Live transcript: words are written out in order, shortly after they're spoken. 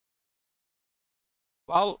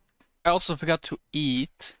Well, I also forgot to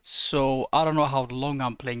eat, so I don't know how long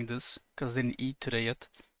I'm playing this, because I didn't eat today yet.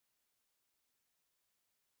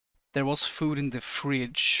 There was food in the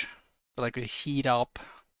fridge that I could heat up.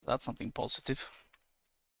 That's something positive.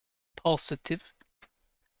 Positive.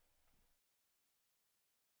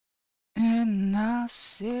 And I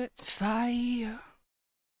set fire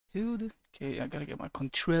to the... Okay, I gotta get my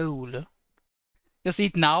controller. Just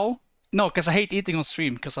eat now? No, because I hate eating on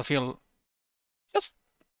stream, because I feel... Just...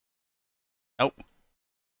 Nope.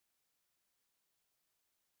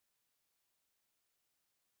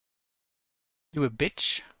 You a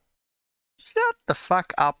bitch? Shut the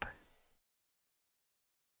fuck up.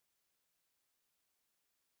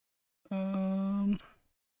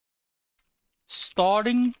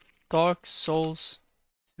 Starting Dark Souls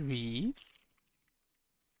 3.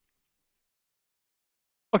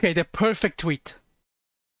 Okay, the perfect tweet.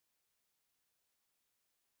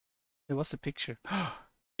 There was a picture.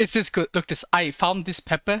 Is this good? Look this. I found this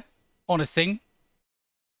pepper on a thing.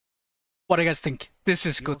 What do you guys think? This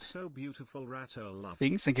is good. So beautiful, RATIRL.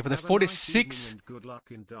 Thank you for the 46. Nice good luck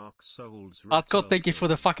in Dark Souls, Artcode, thank you for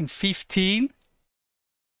the fucking 15.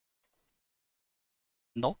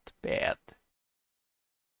 Not bad.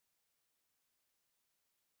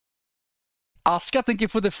 Aska, thank you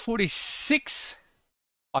for the 46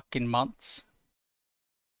 fucking months.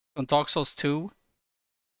 On Dark Souls 2.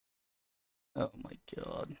 Oh my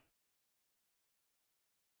god.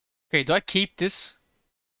 Okay, do I keep this?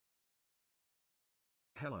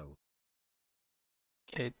 Hello.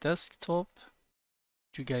 Okay, desktop.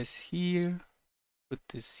 Put you guys here. Put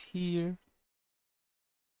this here.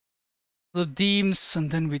 The deems,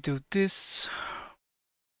 and then we do this.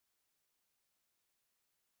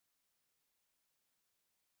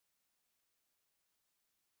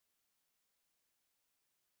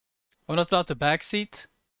 I'm not allowed the back seat.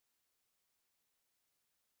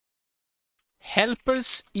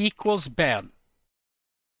 Helpers equals ban.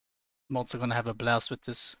 I'm also gonna have a blast with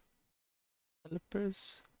this.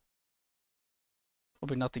 Helpers.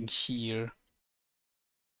 Probably nothing here.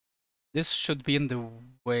 This should be in the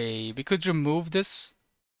way. We could remove this.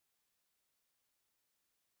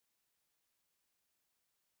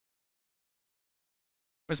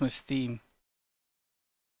 Where's my Steam?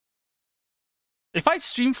 If I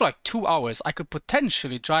stream for like 2 hours, I could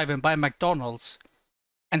potentially drive and buy McDonald's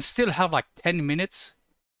and still have like 10 minutes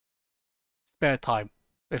spare time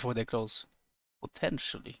before they close.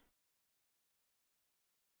 Potentially.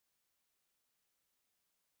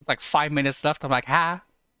 It's like 5 minutes left. I'm like,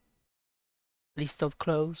 please don't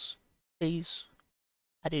close. Please.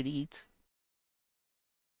 I didn't eat.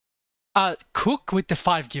 Cook with the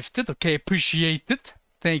 5 gifted. Okay, appreciate it.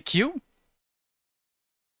 Thank you.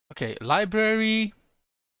 Okay, library.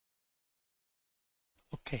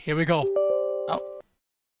 Okay, here we go. Oh.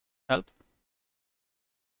 Help.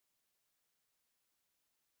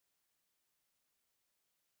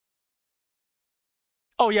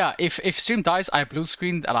 Oh yeah, if stream dies, I blue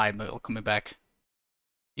screened and I'm coming back.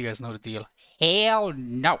 You guys know the deal. Hell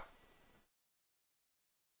no.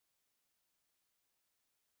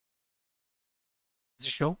 Does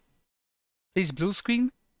it show? Please blue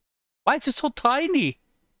screen? Why is it so tiny?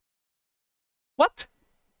 What?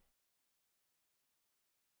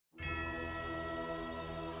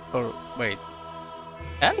 Or wait.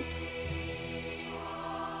 Help?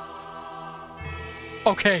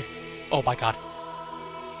 Okay. Oh my god.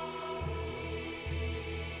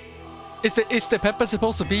 Is the pepper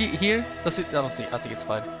supposed to be here? Does it? I think it's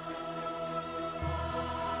fine.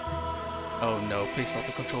 Oh no, please not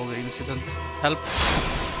to control the incident. Help.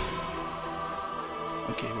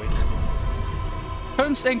 Okay, wait.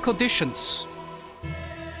 Terms and conditions.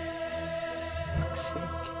 Fuck's sake.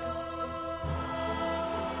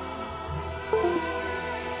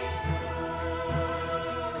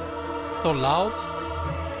 So loud.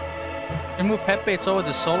 Remove Pepe, it's over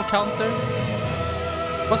the soul counter.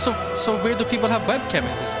 What's so weird do people have webcam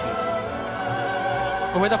in this thing?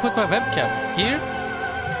 Or where'd I put my webcam? Here?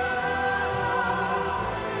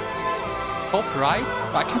 Top right?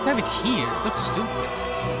 I can't have it here. It looks stupid.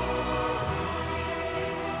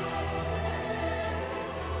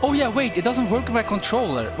 Oh yeah, wait, it doesn't work with my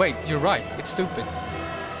controller. Wait, you're right. It's stupid.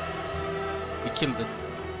 We killed it.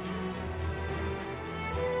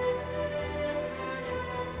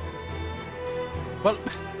 Well,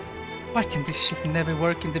 why can this shit never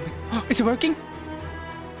work in the... Is it working?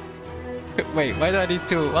 Wait, why do I need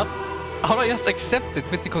to... What? How do I just accept it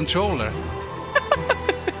with the controller?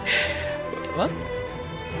 What?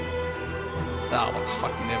 Ah, what the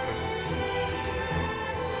fuck, never.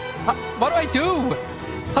 What do I do?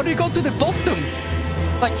 How do you go to the bottom?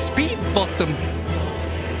 Like speed bottom?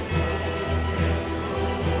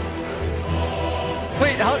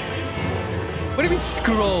 Wait, how? What do you mean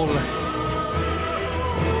scroll?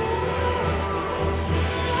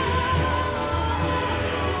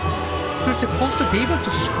 You're supposed to be able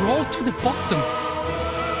to scroll to the bottom.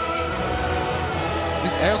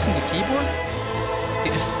 This arrows on the keyboard?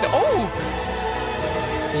 Oh!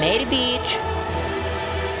 Lady Beach.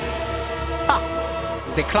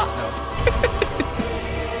 Det är klart nu.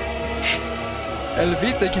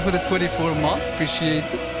 LV, thank you for the 24 months. Appreciate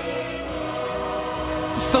it.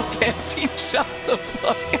 Stop it. Shut the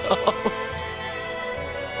fuck up.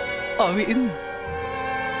 Are we in?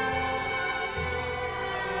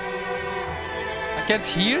 I can't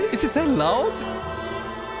hear. Is it that loud?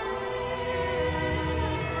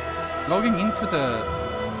 Logging into the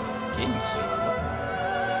game server.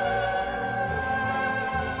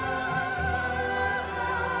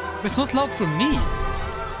 It's not loud for me.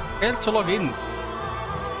 Fail to log in.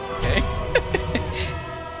 Okay.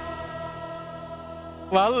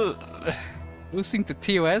 Well, losing to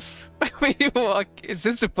TOS? Is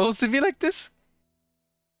this supposed to be like this?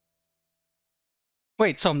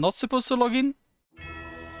 Wait, so I'm not supposed to log in?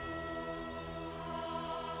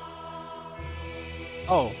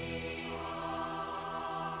 Oh.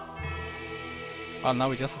 Well, now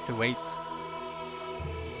we just have to wait.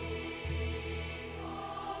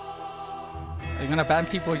 Are you gonna ban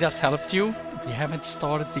people who just helped you? We haven't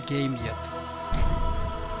started the game yet.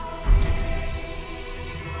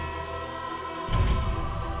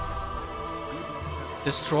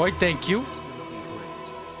 Destroyed, thank you.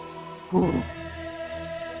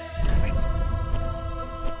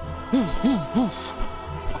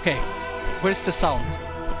 Okay, where's the sound?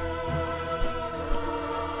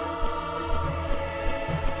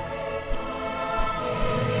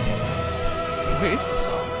 Where is the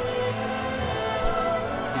sound?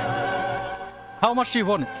 How much do you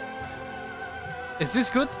want it? Is this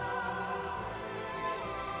good?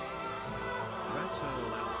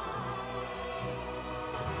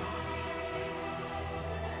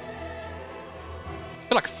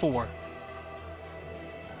 I feel like 4.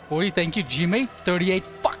 40, thank you, Jimmy. 38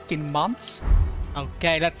 fucking months.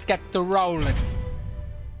 Okay, let's get to rolling.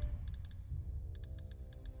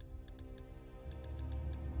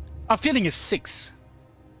 I'm feeling a 6.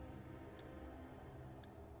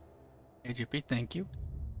 AGP, thank you.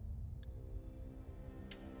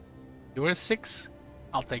 You're a 6?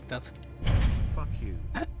 I'll take that. Fuck you.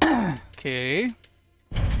 Okay.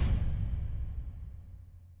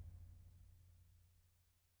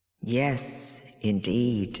 Yes,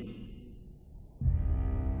 indeed.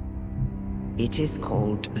 It is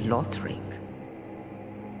called Lothric,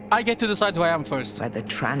 I get to decide who I am first. where the Hemlock,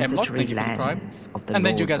 transitory thank you for the prime. lands of the And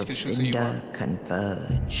then you Lords guys of can choose who you Cinder are.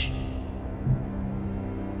 converge.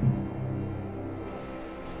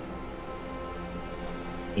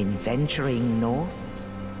 In venturing north,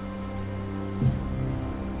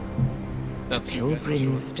 That's you guys for sure.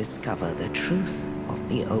 pilgrims discover the truth of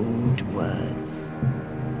the old words.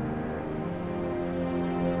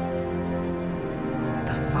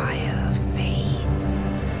 The fire fades,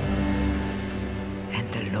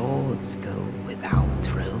 and the lords go without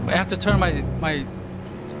throne. I have to turn my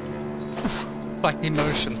like the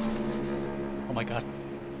immersion. Oh my god.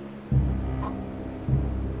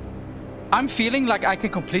 I'm feeling like I can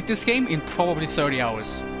complete this game in probably 30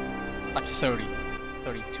 hours. Like 30,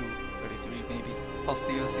 32, 33 maybe. Plus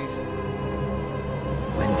DLCs.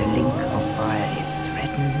 When the link of fire is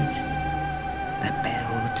threatened, the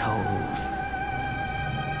bell tolls,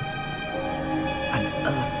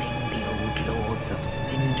 unearthing the old lords of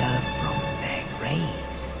Cinder from their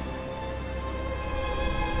graves.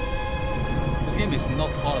 This game is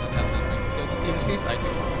not harder than Elden Ring. The DLCs I do.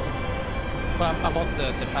 But I bought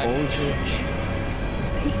the package. Aldrich,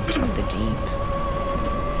 Saint of the Deep.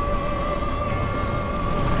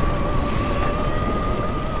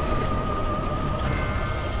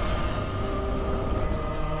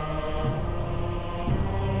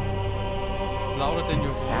 Louder than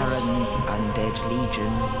your voice. Farron's undead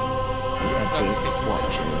legion, the Abyss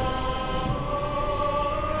Watchers.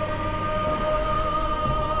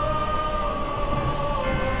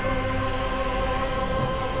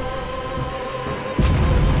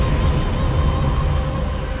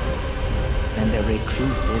 And the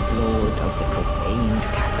reclusive lord of the profaned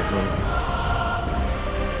capital.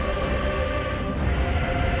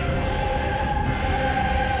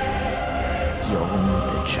 Yon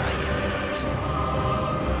the giant.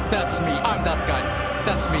 That's me. I'm that guy.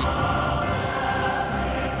 That's me.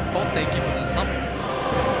 Oh, thank you for the sub.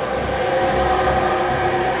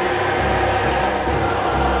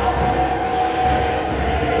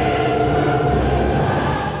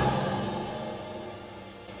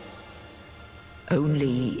 Only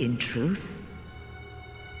in truth,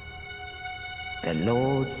 the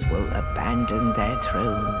lords will abandon their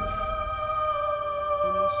thrones.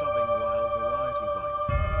 Only sobbing while variety vibe.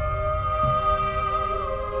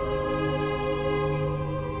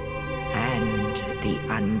 And the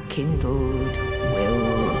unkindled will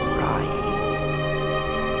rise.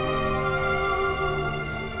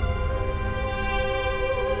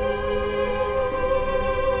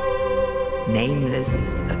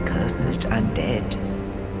 Nameless, accursed undead,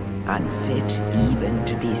 unfit even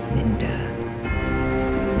to be cinder.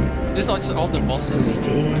 These are just all the bosses. So it I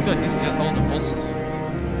feel like is these are just all the bosses.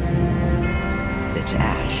 that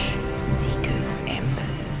ash seeketh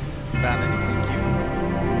embers. Brandon, thank you.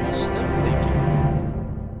 Monster, thank you.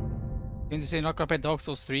 Didn't you say you're not gonna play Dark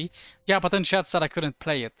Souls 3? Yeah, but then chat said I couldn't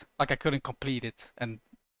play it. Like I couldn't complete it. And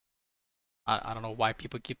I don't know why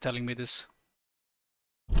people keep telling me this.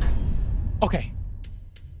 Okay.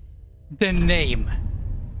 The name.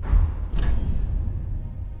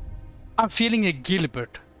 I'm feeling a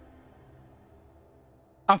Gilbert.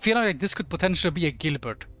 I'm feeling like this could potentially be a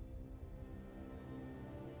Gilbert.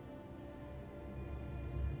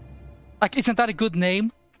 Like, isn't that a good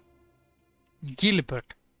name?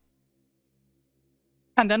 Gilbert.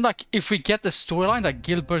 And then, like, if we get the storyline, like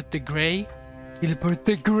Gilbert the Grey. Gilbert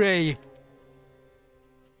the Grey.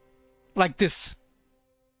 Like this.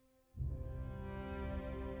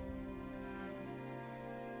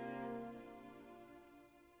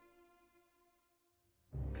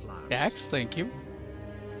 Class. Dax, thank you.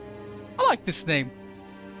 I like this name.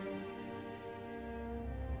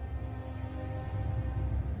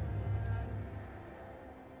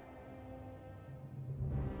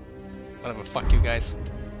 Whatever, fuck you guys.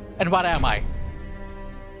 And what am I?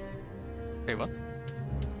 Wait, what?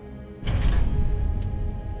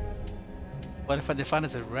 What if I define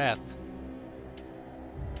as a rat?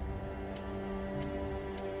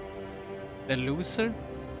 The loser?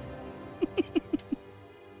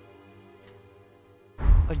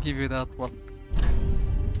 I'll give you that one.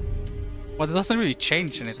 But it doesn't really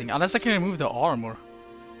change anything, unless I can remove the armor.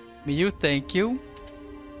 Miyu, thank you.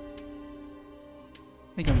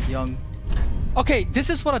 I think I'm young. Okay, this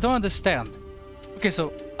is what I don't understand. Okay,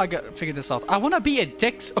 so I gotta figure this out. I wanna be a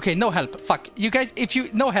dex. Okay, no help. Fuck. You guys, if you...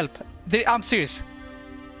 No help. I'm serious.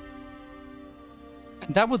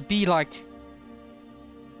 And that would be like...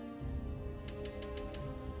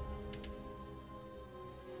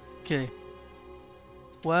 Okay.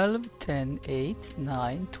 12, 10, 8,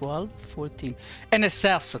 9, 12, 14. An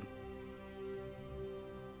assassin.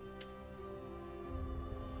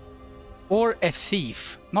 Or a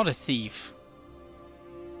thief. Not a thief.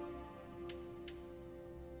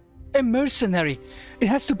 A mercenary. It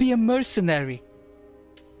has to be a mercenary.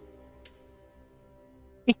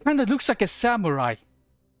 It kind of looks like a samurai.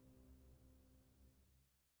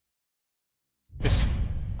 This.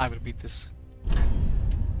 I will beat this.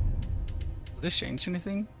 Does this change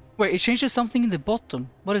anything? Wait, it changes something in the bottom.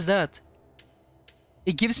 What is that?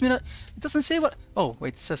 It gives me that. It doesn't say what. Oh,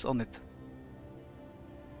 wait, it says on it.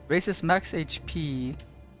 Raises max HP.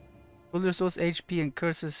 Full resource HP and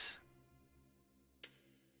curses.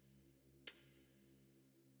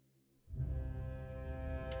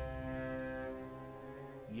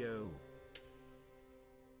 Yo.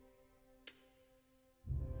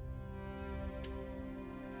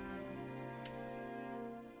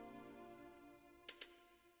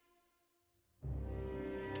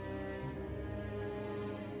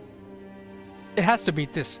 It has to be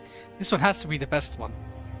this. This one has to be the best one.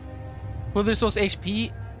 Full resource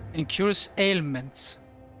HP and cures ailments.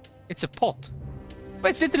 It's a pot.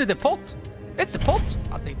 Wait, it's literally the pot. It's the pot.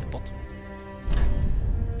 I'll take the pot.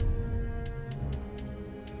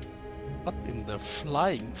 What in the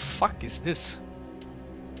flying fuck is this?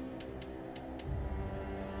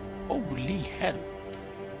 Holy hell.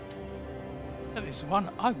 That is one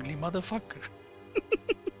ugly motherfucker.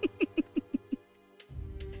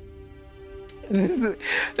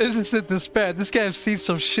 This is in despair. This guy has seen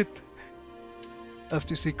some shit.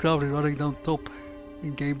 After you see Crowley running down top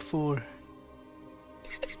in game 4.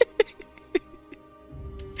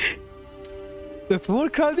 Before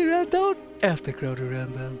Crowley ran down, after Crowley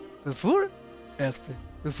ran down. Before, after.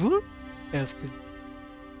 Before, after.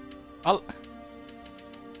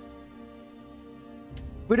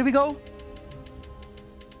 Where do we go?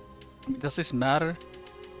 Does this matter?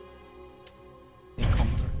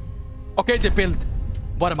 Okay, the build.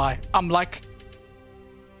 What am I? I'm like...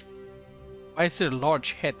 Why is there a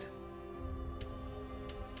large head?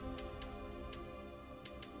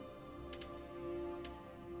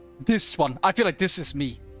 This one. I feel like this is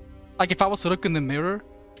me. Like if I was to look in the mirror.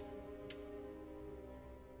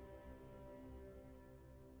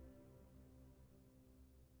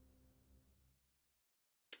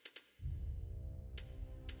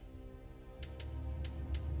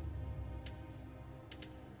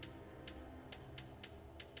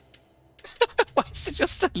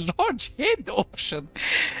 just a large head option.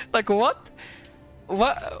 Like what?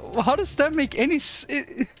 What? How does that make any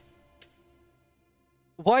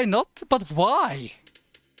why not? But why?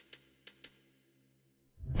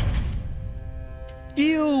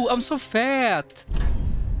 Ew, I'm so fat.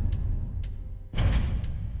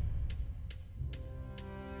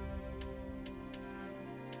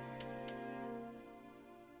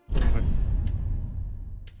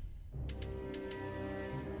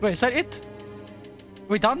 Wait, is that it?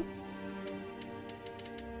 We done?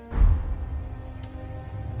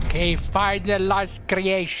 Okay, finalized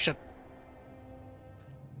creation.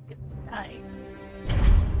 It's time.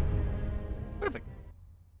 Perfect.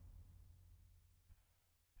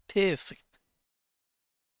 Perfect.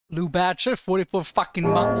 Blue Badger, 44 fucking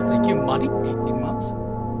months. Thank you, money. 18 months.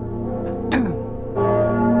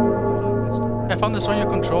 I found this on your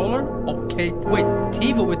controller. Okay, wait,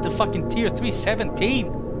 TiVo with the fucking tier 3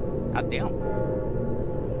 17. God damn.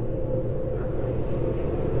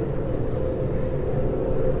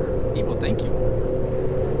 TiVo, thank you.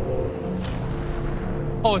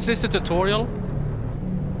 Oh, is this the tutorial?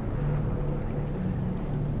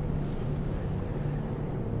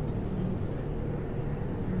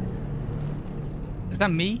 Is that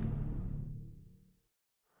me?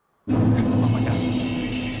 Oh my god.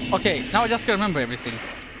 Okay, now I just gotta remember everything.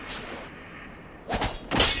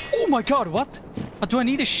 Oh my god, what? Do I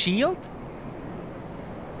need a shield?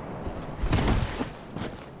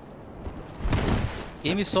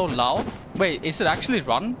 Game is so loud. Wait, is it actually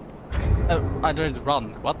run? I don't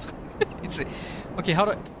run. What? It's okay. How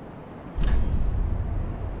do?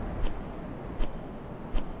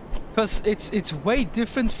 Because it's way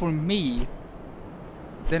different for me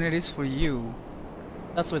than it is for you.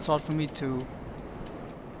 That's why it's hard for me to.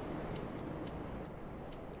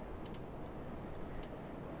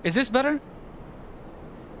 Is this better?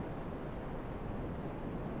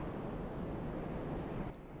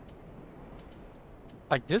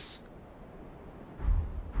 Like this?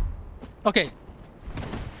 Okay.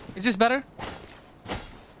 Is this better?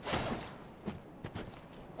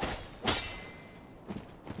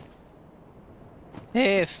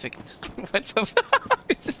 Perfect. I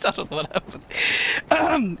don't know what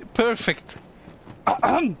happened. Perfect.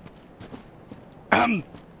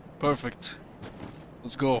 Perfect.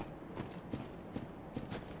 Let's go.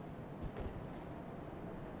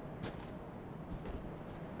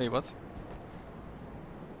 Wait, what?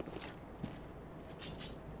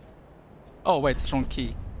 Oh wait, it's wrong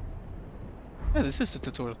key. Yeah, this is the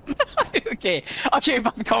tutorial. Okay, okay,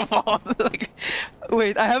 but come on. Like,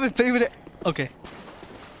 wait, I haven't played with it. Okay.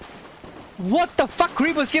 What the fuck?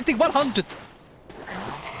 Creeper's gifting 100.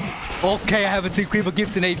 Okay, I haven't seen Creeper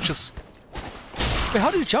gifts in ages. Wait, how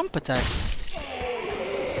do you jump attack?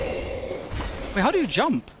 Wait, how do you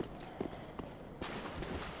jump?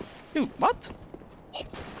 Dude, what?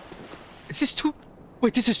 Is this two?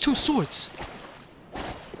 Wait, this is 2 swords.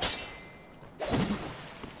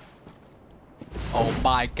 Oh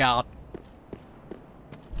my god.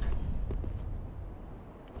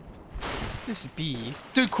 What's this B?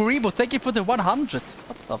 Dude, Kuribo, thank you for the 100.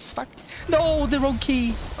 What the fuck? No, the wrong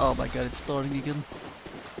key. Oh my god, it's starting again.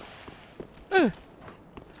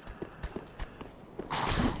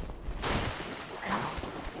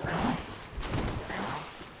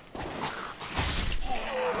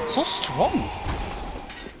 So strong.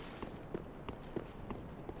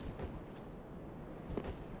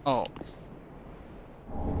 Oh.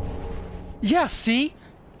 Yeah, see?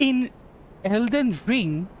 In Elden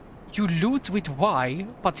Ring, you loot with Y,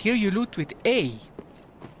 but here you loot with A.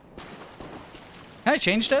 Can I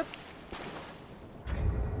change that?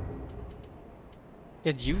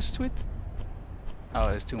 Get used to it? Oh,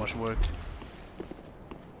 it's too much work.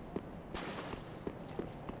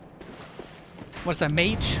 What's that,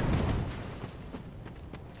 mage?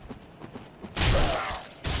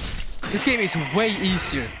 This game is way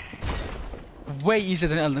easier. Way easier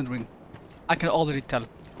than Elden Ring. I can already tell.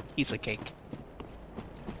 It's a cake.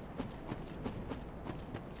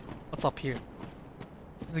 What's up here?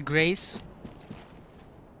 Is it Grace?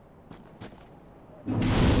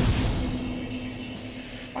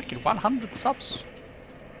 Fucking 100 subs.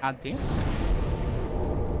 God damn.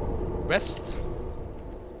 Rest.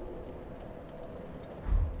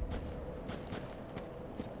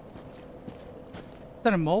 Is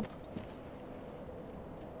that a mob?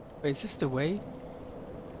 Wait, is this the way?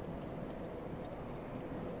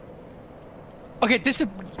 Okay, this is...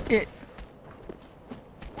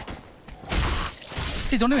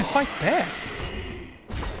 They don't even fight back.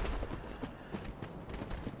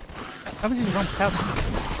 How does he run past me?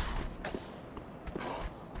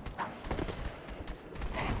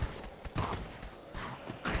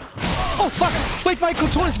 Oh fuck! Wait, my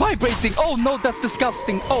control is vibrating! Oh no, that's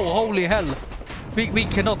disgusting! Oh, holy hell! We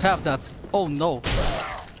cannot have that. Oh no.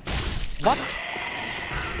 What?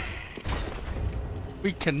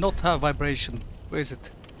 We cannot have vibration. Where is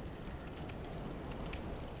it?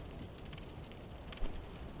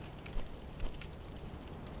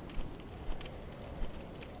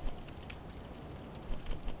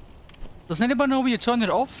 Does anybody know when you turn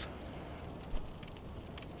it off?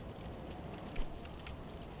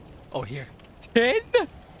 Oh, here. 10?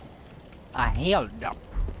 Ah, hell no.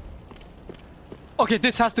 Okay,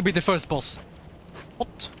 this has to be the first boss.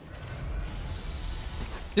 What?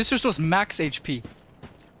 This just was max HP.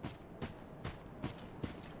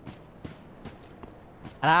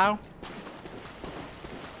 Hello?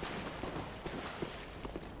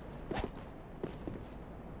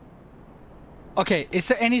 Okay, is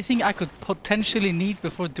there anything I could potentially need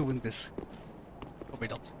before doing this? Probably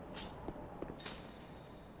not.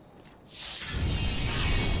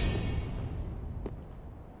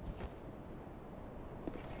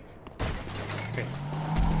 Okay.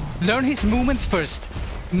 Learn his movements first.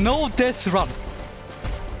 No death run.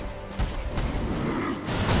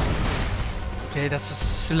 Okay, that's a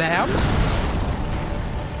slam.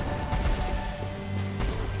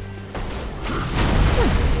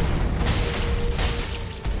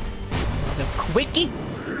 The quickie.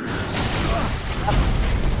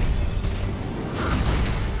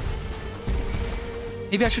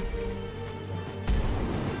 Maybe I should.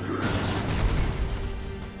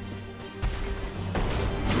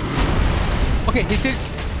 Okay, he did.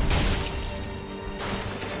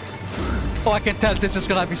 Oh, I can tell this is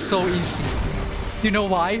gonna be so easy. Do you know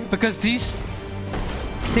why? Because these,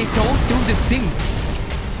 they don't do the thing.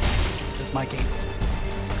 This is my game.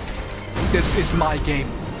 This is my game.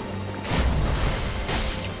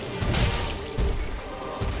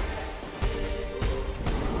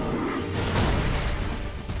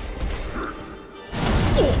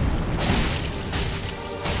 Oh.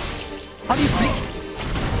 How do you bleed?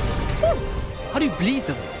 How do you bleed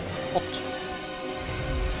them? What?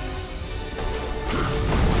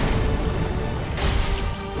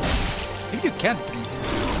 Maybe you can't bleed.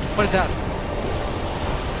 What is that?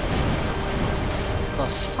 The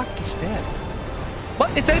fuck is that?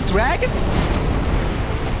 What? Is that a dragon?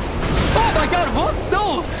 Oh my god, what?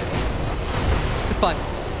 No! It's fine.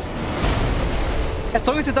 As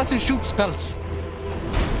long as it doesn't shoot spells.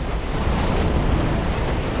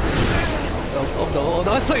 Oh no, oh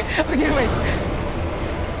no, it's like, okay, wait.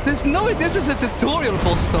 There's no way this is a tutorial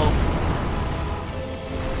boss though.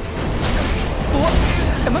 What?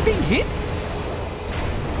 Am I being hit?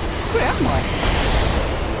 Where am I?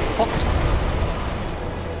 What?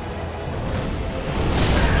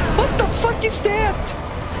 What the fuck is that?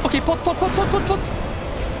 Okay, pot. Oh.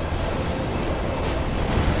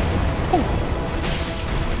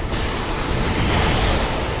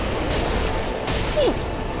 Oh.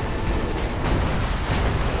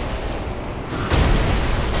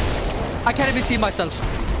 I can't even see myself.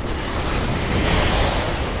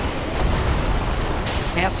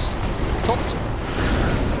 Yes. Shot.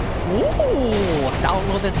 Ooh,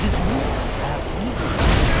 downloaded his move.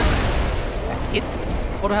 Hit.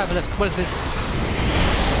 What do I have left? What is this?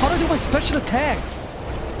 How do I do my special attack?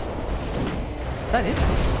 Is that it?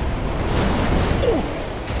 Ooh.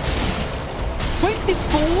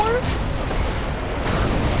 24?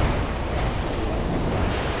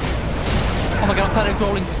 Oh my god, I'm panic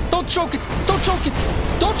rolling. Don't choke it! Don't choke it!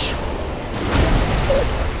 Dodge! Oh,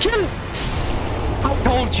 kill! I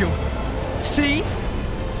told you! See?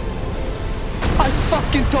 I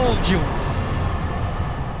fucking told you!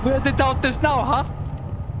 Where are the doubters now, huh?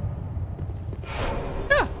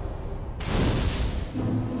 Yeah.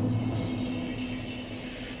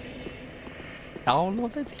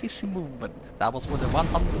 Downloaded his movement. That was for the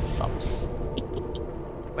 100 subs.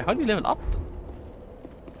 Wait, how do you level up?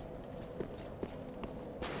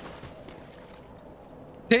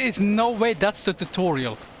 There is no way that's the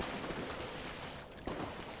tutorial.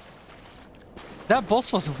 That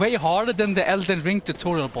boss was way harder than the Elden Ring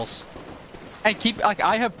tutorial boss. And keep, like,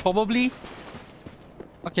 I have probably...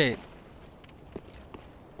 Okay.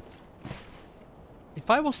 If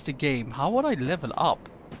I was the game, how would I level up?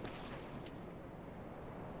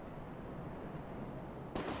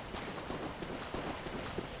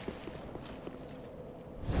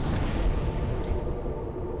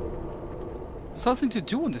 There's nothing to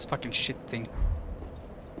do on this fucking shit thing.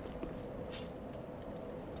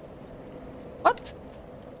 What?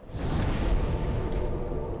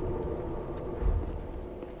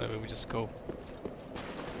 Where we just go?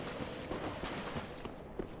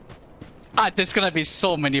 Ah, there's gonna be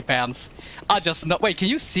so many bans. I just know. Wait, can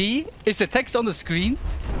you see? Is the text on the screen?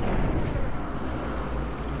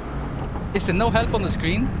 Is there no help on the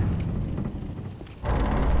screen?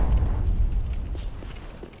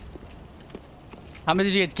 How many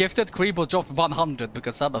did you get gifted? Creepo dropped 100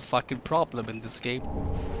 because I'm a fucking problem in this game.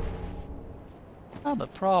 I'm a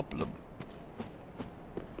problem.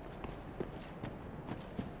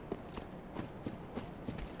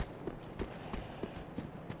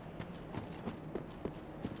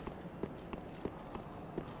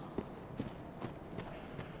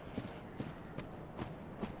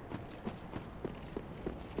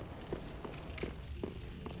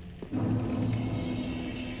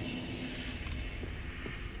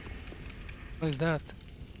 What is that?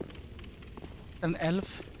 An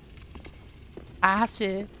elf? I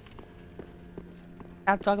see.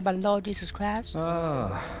 I'm talking about Lord Jesus Christ.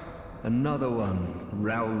 Ah, another one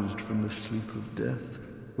roused from the sleep of death.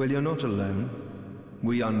 Well, you're not alone.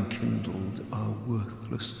 We unkindled are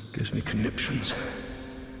worthless. Gives me conniptions.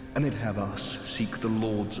 And they'd have us seek the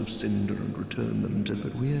lords of Cinder and return them to...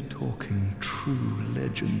 But we're talking true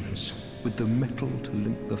legends, with the metal to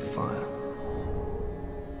link the fire.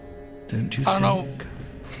 Don't you I think?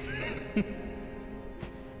 don't know.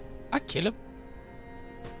 I kill him.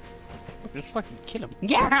 Just fucking kill him.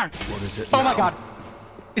 Yeah! What is it Oh my now? god!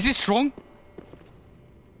 Is he strong?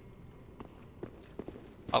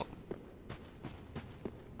 Oh.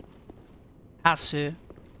 Hasu.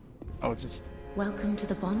 Oh, it's a... Welcome to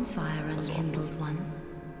the bonfire, unkindled one.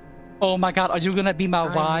 Oh my god, are you gonna be my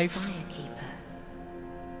I'm wife? the firekeeper.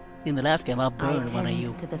 In the last game, I I burned one of you.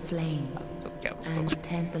 tend to the flame, Okay, we'll and stop.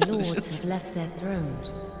 10 the lords have left their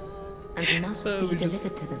thrones, and must be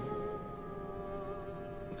delivered to them.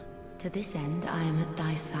 To this end, I am at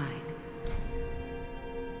thy side.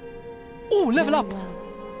 Oh, level Very up! well.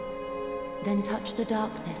 Then touch the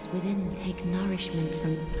darkness within, take nourishment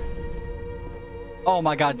from... Oh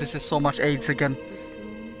my god, this is so much AIDS again.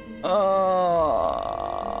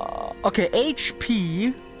 Okay,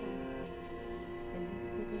 HP.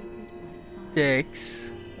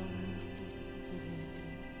 Dex.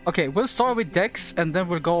 Okay, we'll start with Dex and then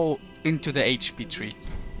we'll go into the HP tree.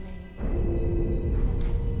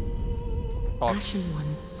 Oh. Ashen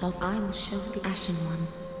one, soft. I will show the Ashen one.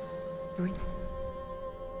 Bring.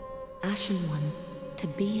 Ashen one. To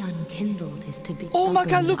be unkindled is to be. Oh my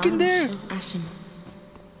god, sovereign. look in I will there. show Ashen.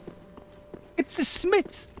 It's the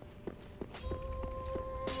Smith!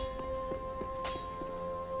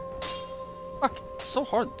 Fuck, it's so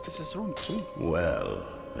hard because it's wrong key. Well,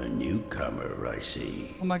 a newcomer, I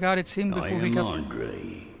see. Oh my god, it's him I before we am got...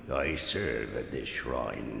 Andre. I serve at this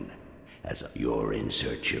shrine. As you're in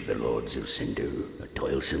search of the Lords of Cinder, a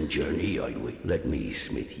toilsome journey I'd wait. Let me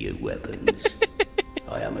smith you weapons.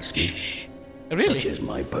 I am a smith. Really? Such is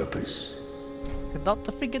my purpose. Could not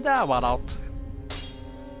to figure that one out.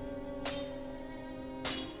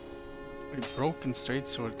 A broken straight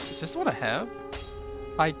sword. Is this what I have?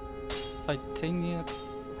 Titanium.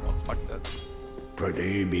 Oh fuck that.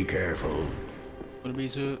 Prithee, be careful. Would be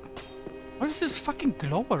so. What is this fucking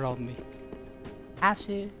glow around me?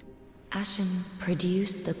 Hasu. Ashen,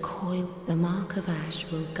 produce the coil. The mark of ash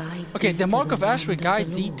will guide. Okay, thee the to mark of ash will land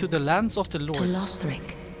guide the thee to the lords, lands of the To lords.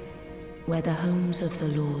 Lothric, where the homes of the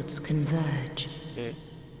lords converge. Okay.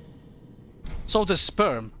 So the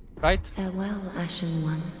sperm, right? Farewell, Ashen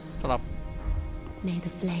one. Shut up. May the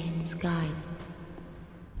flames guide.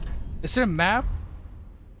 Is there a map?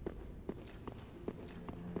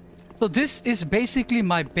 So this is basically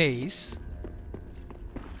my base.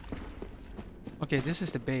 Okay, this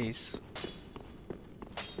is the base.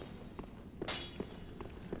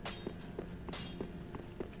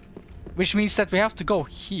 Which means that we have to go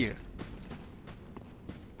here.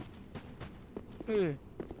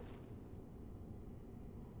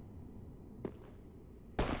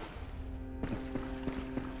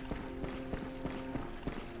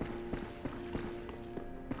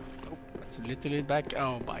 It's a little bit back.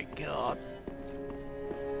 Oh my god.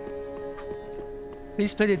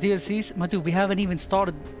 Please play the DLCs. Matu, we haven't even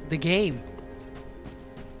started the game.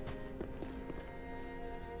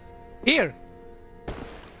 Here!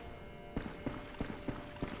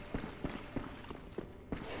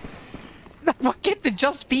 Why can't there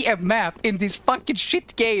just be a map in these fucking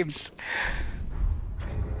shit games?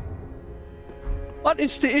 What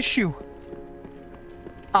is the issue?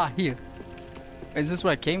 Ah, here. Is this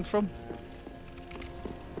where I came from?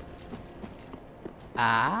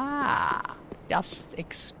 Ah, just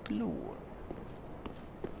explore.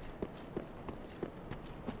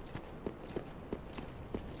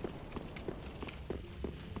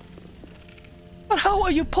 But how How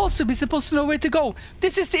are you possibly supposed to know where to go?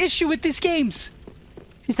 This is the issue with these games.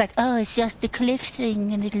 He's like, oh, it's just a cliff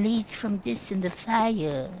thing and it leads from this in the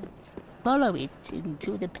fire. Follow it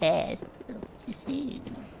into the path of the thing,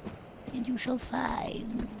 and you shall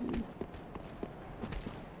find.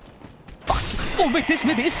 Fuck. Oh wait, this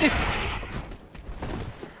maybe is it.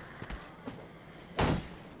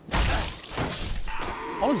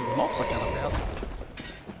 All these mobs are kind of bad.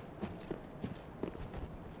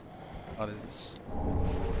 What is this?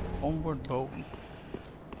 Onward bone.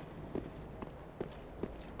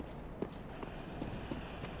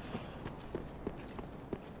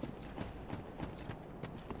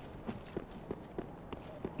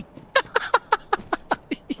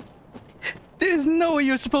 There's no way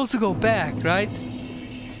you're supposed to go back, right?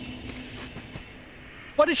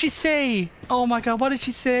 What did she say? Oh my god, what did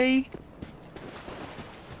she say?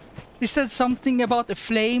 She said something about a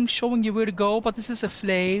flame showing you where to go, but this is a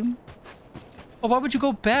flame. Oh, why would you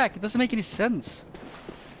go back? It doesn't make any sense.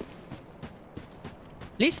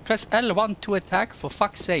 Please press L1 to attack, for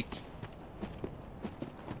fuck's sake.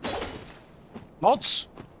 Mods!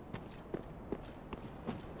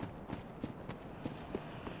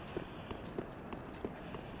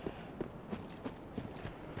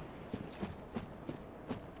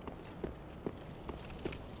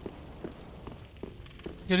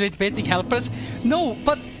 You're debating helpers? No,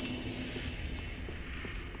 but...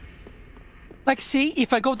 Like, see,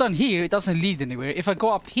 if I go down here, it doesn't lead anywhere. If I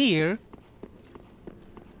go up here...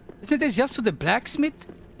 Isn't this just to the blacksmith?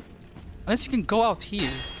 Unless you can go out here.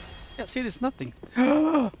 Yeah, see, there's nothing.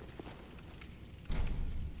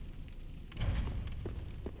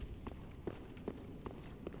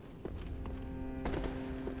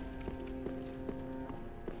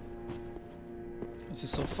 This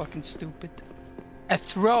is so fucking stupid. A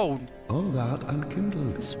throne! All that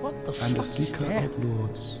unkindled, What the and a fuck is seeker that? of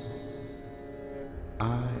lords.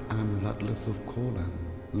 I am Ludleth of Corlan.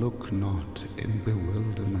 Look not in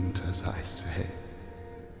bewilderment as I say.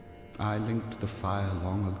 I linked the fire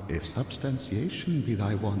long ago. If substantiation be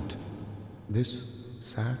thy want, this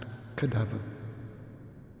sad cadaver.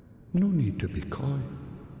 No need to be coy.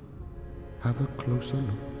 Have a closer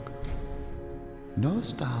look.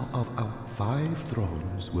 Knowest thou of our 5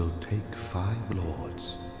 thrones will take 5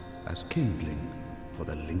 lords, as kindling for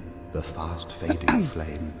the link the fast fading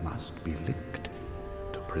flame must be licked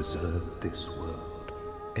to preserve this world.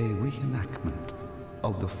 A reenactment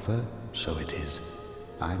of the first, so it is.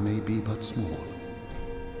 I may be but small.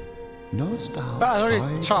 Knowest thou already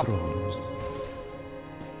 5 chopped. thrones?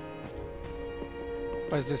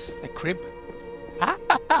 What is this? A crib? Oh,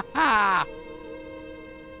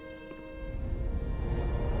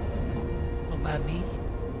 baby.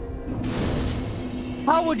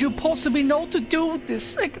 How would you possibly know to do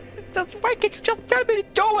this? Like, that's why can't you just tell me to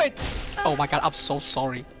do it? Oh my god, I'm so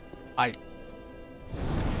sorry.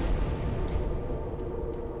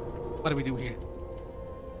 What do we do here?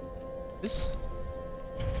 This?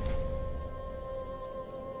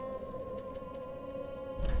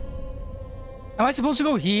 Am I supposed to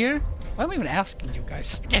go here? Why am I even asking you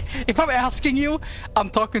guys? If I'm asking you, I'm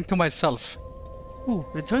talking to myself. Ooh,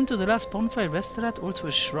 return to the last bonfire restaurant or to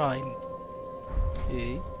a shrine.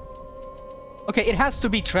 Okay. Okay, it has to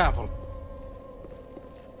be travel.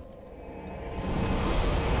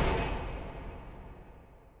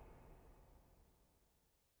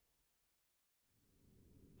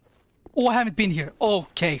 Oh, I haven't been here.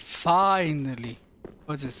 Okay, finally.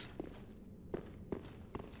 What's this?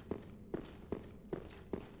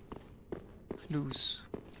 Clues.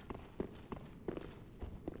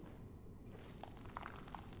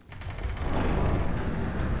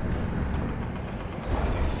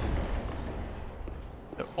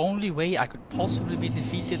 The only way I could possibly be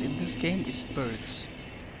defeated in this game is birds.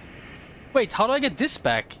 Wait, how do I get this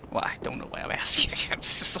back? Well, I don't know why I'm asking.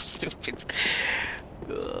 This is so stupid.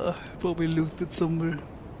 Probably looted somewhere.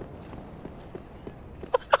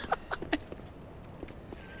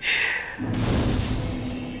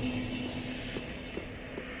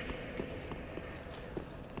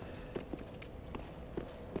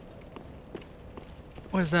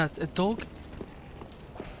 What is that? A dog?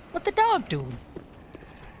 What the dog do?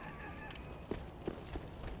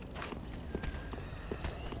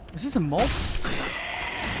 Is this a mob?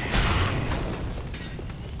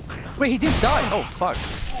 Wait, he didn't die. Oh, fuck.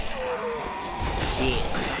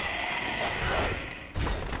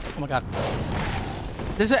 Oh my god.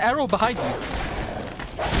 There's an arrow behind me.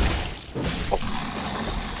 Oh.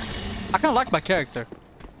 I kind of like my character.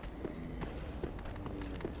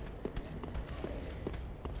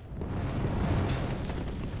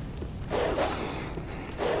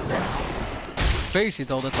 crazy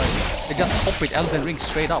though that like they just copied Elden Ring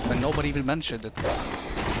straight up and nobody even mentioned it.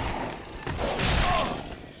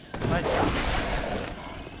 Right.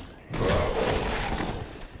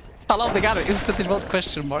 I love the guy who instantly wrote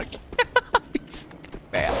question mark.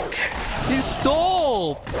 Man, he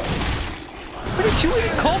stole! What did you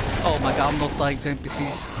even call? Oh my god, I'm not dying to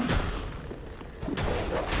NPCs.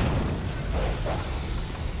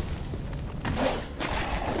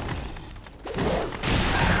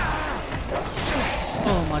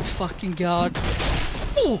 Oh my fucking god.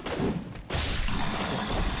 Oh!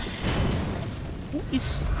 Who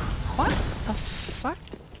is... What the fuck?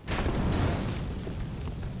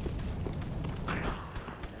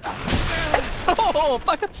 Oh,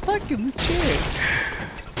 I got stuck in the chair.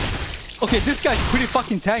 Okay, this guy's pretty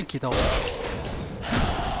fucking tanky though.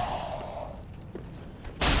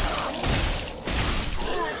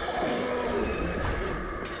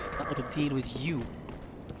 I'm gonna deal with you.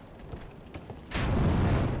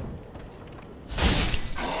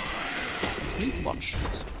 Complete one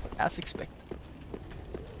shot, as expected.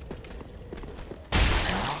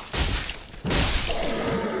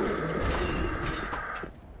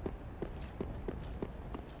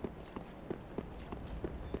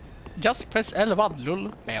 Just press L1,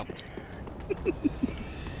 lol. Man.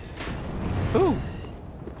 Ooh.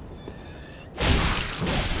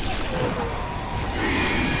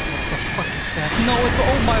 What the fuck is that? No, it's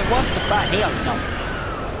oh my what the fuck? Hell no.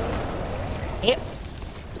 Here.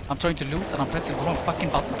 I'm trying to loot and I'm pressing the wrong fucking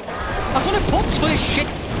button. I'm trying to bots for this shit.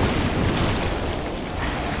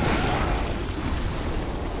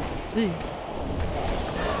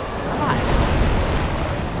 Why?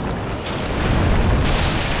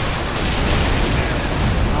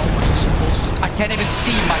 I can't even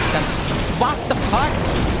see myself. What the fuck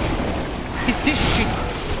is this shit?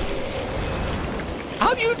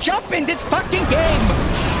 How do you jump in this fucking game?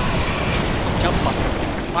 There's no jump button.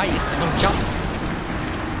 Why is there no jump?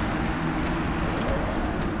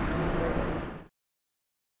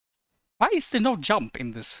 Why is there no jump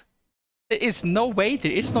in this? There is no way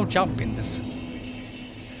there is no jump in this.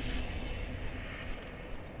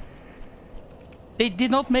 They did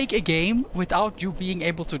not make a game without you being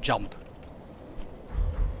able to jump.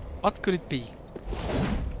 What could it be?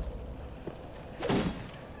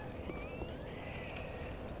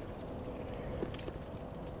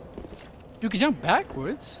 You can jump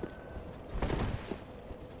backwards.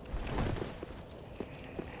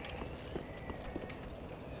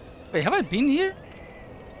 Wait, have I been here?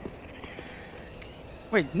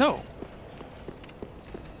 Wait, no.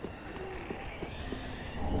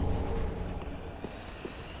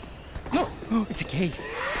 No, it's a cave.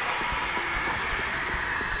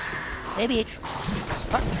 Maybe it's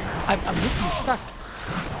Stuck. I'm literally stuck.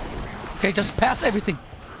 Okay, just pass everything.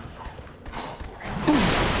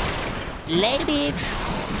 later, bitch.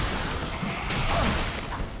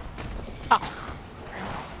 Ah.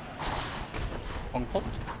 Wrong pot.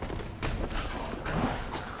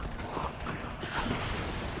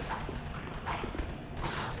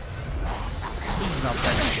 Not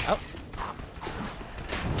that shit up.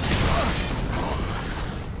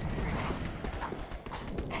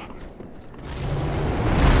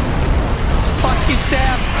 Is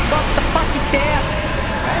that? What the fuck is that?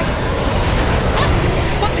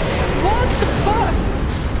 What the fuck?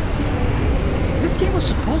 This game was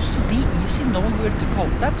supposed to be easy, knowing where to go.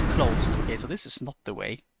 That's closed. Okay, so this is not the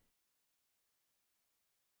way.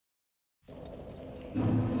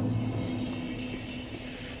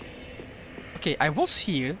 Okay, I was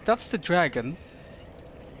here. That's the dragon.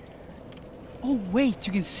 Oh wait,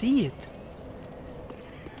 you can see it.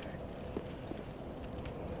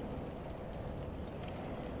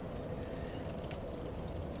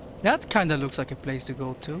 That kinda looks like a place to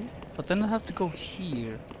go to, but then I have to go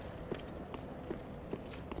here.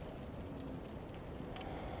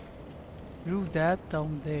 Through that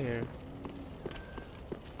down there.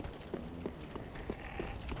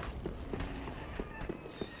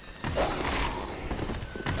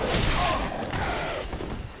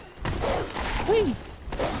 Whee!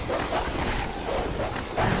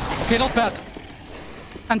 Okay, not bad.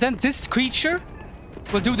 And then this creature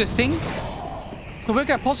will do the thing. So where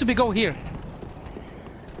can I possibly go here?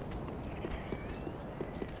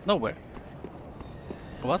 Nowhere.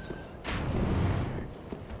 What?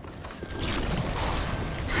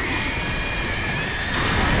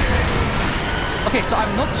 Okay, so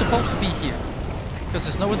I'm not supposed to be here. Because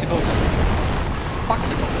there's nowhere to go. Fuck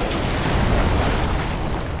it.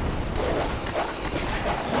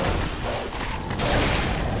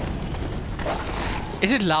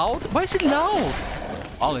 Is it loud? Why is it loud?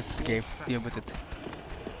 Oh, it's the game. Deal with it.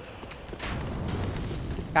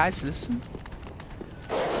 Guys, listen.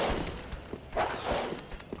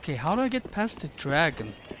 Okay, how do I get past the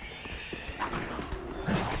dragon?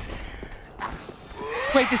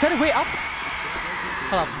 Wait, is that a way up?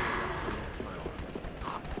 Hold up.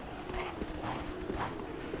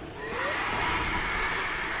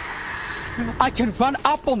 I can run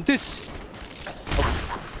up on this.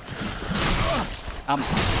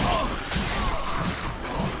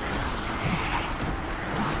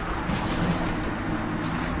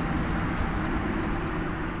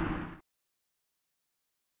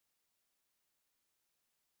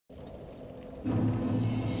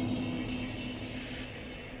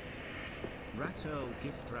 RATIRL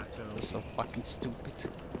gift RATIRL. This is so fucking stupid.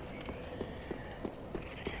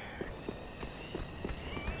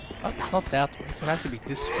 Oh, it's not that way, so it has to be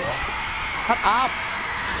this way. Shut up!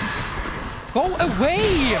 Go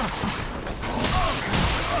away!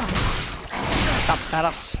 Stop,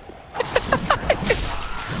 badass.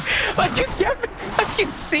 Are you get me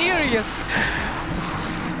fucking serious?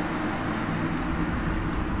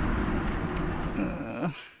 Uh.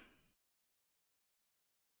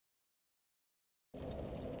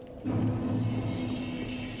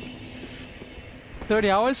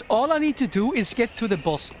 30 hours. All I need to do is get to the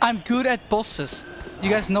boss. I'm good at bosses. You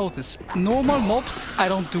guys know this. Normal mobs, I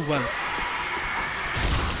don't do well.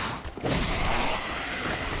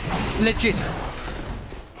 Legit.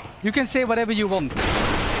 You can say whatever you want.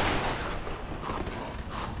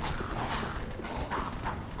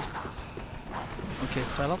 Okay,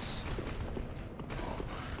 fellas.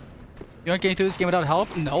 You aren't getting through this game without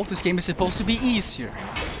help? No, this game is supposed to be easier.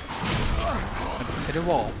 I just hit a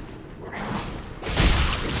wall.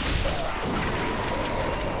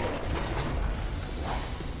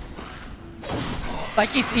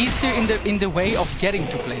 Like, it's easier in the way of getting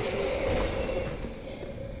to places.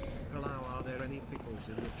 Hello, are there any pickles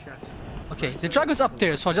in the chat? Okay, the dragon's up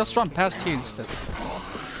there, so I'll just run past here instead.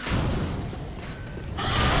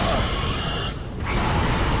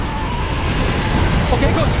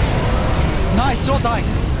 Okay, good. Nice, don't die.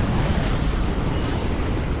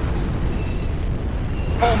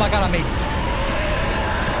 Oh my god, I made it.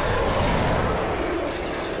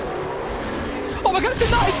 Oh my god, it's a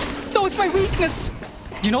knight! No, it's my weakness!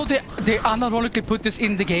 You know, they unironically put this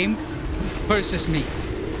in the game versus me.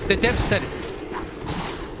 The dev said it.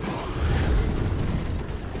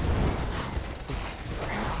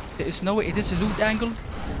 There is no way it is a loot angle.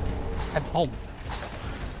 A bomb.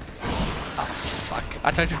 Oh, fuck.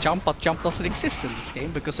 I tried to jump, but jump doesn't exist in this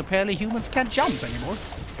game because apparently humans can't jump anymore.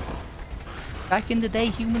 Back in the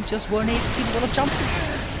day, humans just weren't capable of jumping.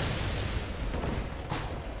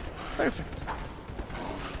 Perfect.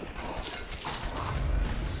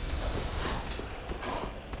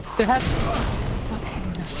 There has to be.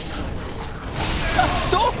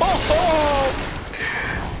 Stop!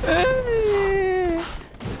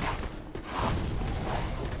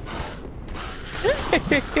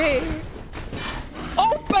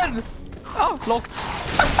 Open! Oh, locked.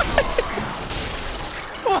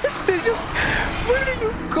 What did you? Where do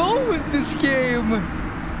you go in this game?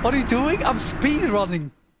 What are you doing? I'm speed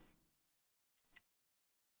running.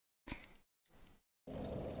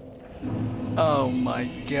 Oh my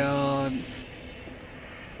god.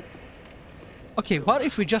 Okay, what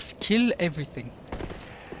if we just kill everything?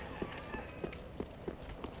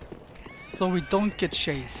 So we don't get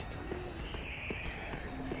chased.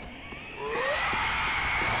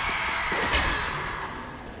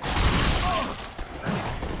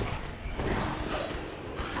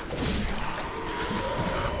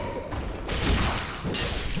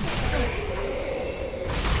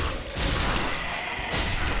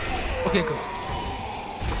 Okay, good.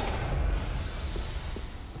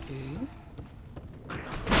 Okay.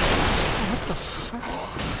 What the fuck?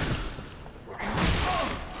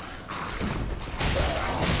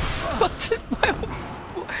 What?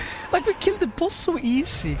 Like, we killed the boss so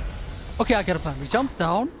easy. Okay, I got a plan. We jump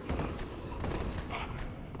down.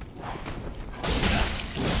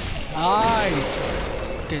 Nice.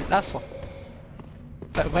 Okay, last one.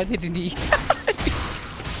 But why didn't he?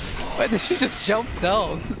 Why did he just jump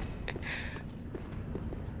down?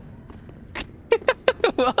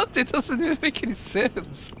 What? It doesn't even make any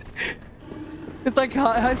sense. It's like,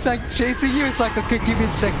 it's like chasing you. It's like, okay, give me a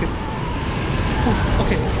second. Ooh,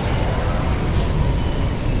 okay.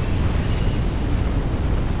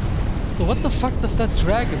 So what the fuck does that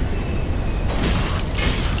dragon do?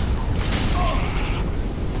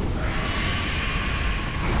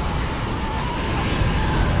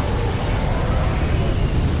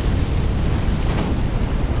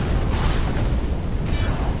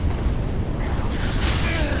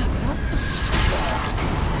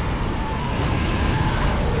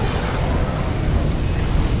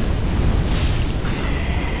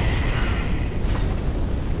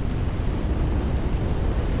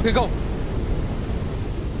 Okay, go.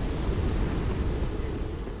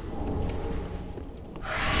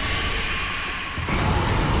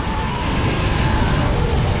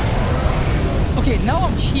 Okay, now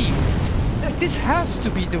I'm here. This has to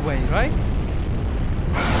be the way, right?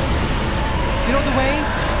 You know the way?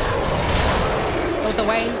 Know the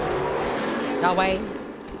way? That way?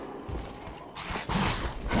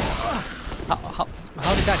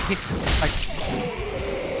 How did that hit? Like,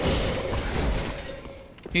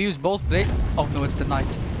 you use both blades? Oh no, it's the knight.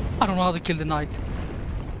 I don't know how to kill the knight.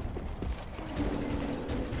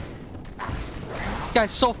 This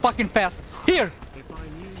guy's so fucking fast. Here!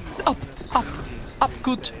 It's up, up, up,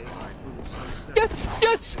 good. Yes,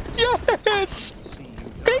 yes, yes!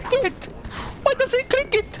 Click it! Why does it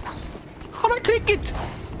click it? How do I click it?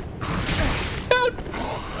 Help!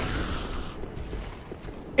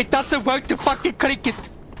 It doesn't work to fucking click it.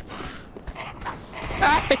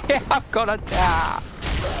 I'm gonna die.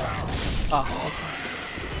 Oh,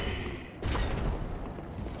 okay.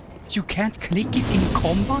 You can't click it in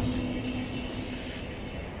combat?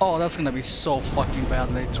 Oh, that's gonna be so fucking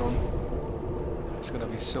bad later on. It's gonna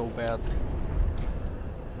be so bad.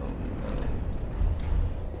 Oh, no.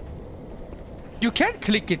 You can't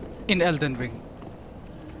click it in Elden Ring.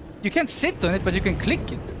 You can't sit on it, but you can click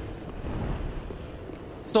it.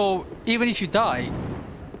 So, even if you die,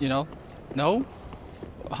 you know, no?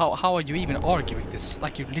 How are you even arguing this?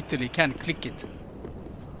 Like, you literally can't click it.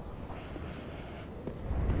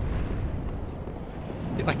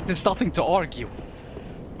 Like, there's nothing to argue.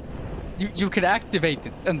 You can activate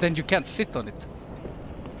it, and then you can't sit on it.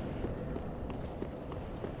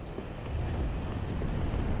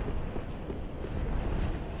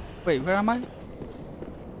 Wait, where am I?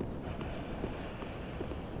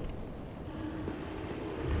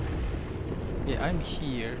 Yeah, I'm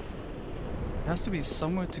here. There has to be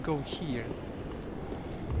somewhere to go here.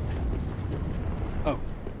 Oh.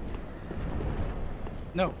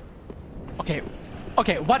 No. Okay.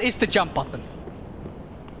 Okay, what is the jump button?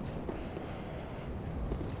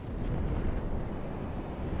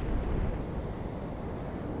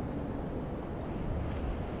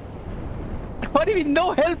 What do you mean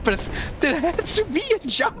no helpers? There has to be a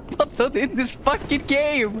jump button in this fucking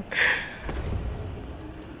game!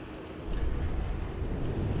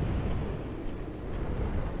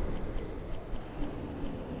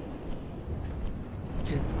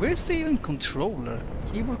 Where's the even controller?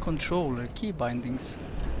 Keyboard controller, key bindings.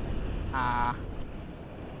 Ah.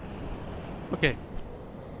 Okay.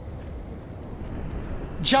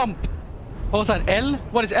 Jump! What was that? L?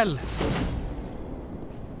 What is L?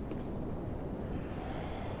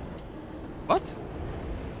 What?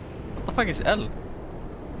 What the fuck is L?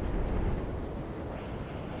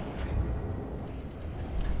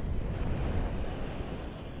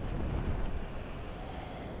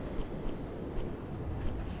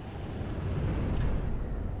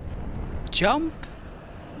 Jump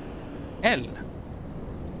L.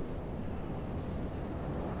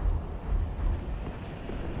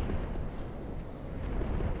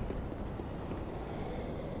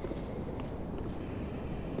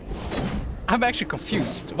 I'm actually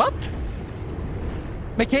confused. What?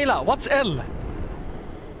 Michaela, what's L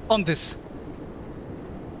on this?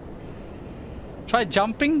 Try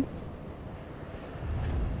jumping?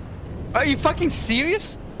 Are you fucking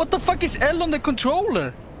serious? What the fuck is L on the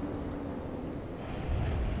controller?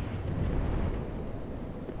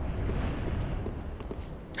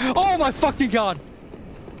 Oh my fucking god!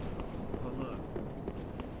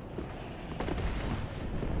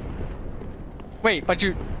 Wait, but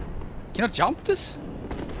you cannot jump this?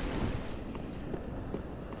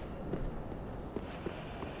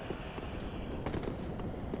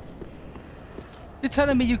 You're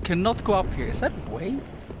telling me you cannot go up here? Is that a way?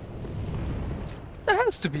 There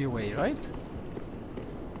has to be a way, right?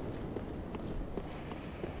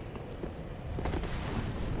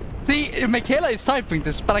 See, Michaela is typing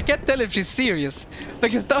this, but I can't tell if she's serious.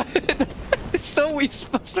 Because it's no way you're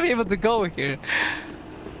supposed to be able to go here.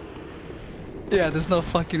 Yeah, there's no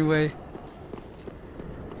fucking way.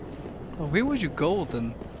 Oh, where would you go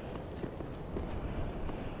then?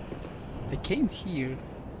 I came here.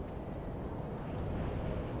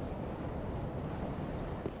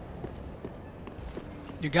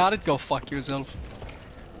 You got it? Go fuck yourself.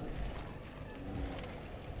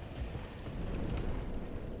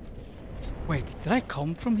 Wait, did I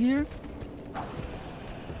come from here?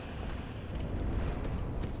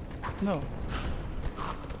 No.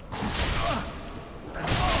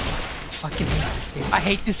 Fucking hate this game. I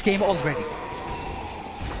hate this game already.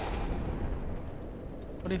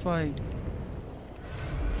 What if I...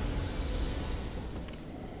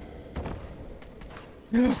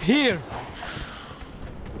 Here!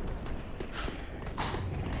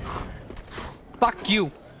 Fuck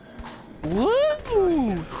you! Woo!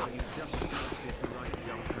 You just pressed the right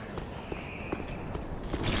jump button.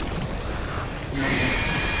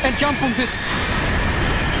 And jump on this!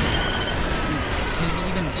 Maybe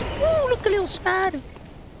even jump. Ooh, look, a little spider.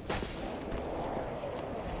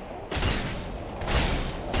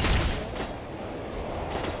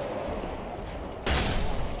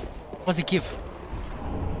 What's it give?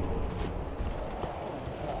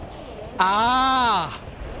 Ah!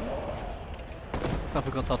 I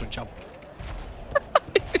forgot how to jump.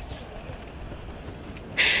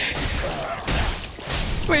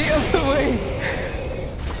 Wait, wait!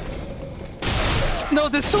 No,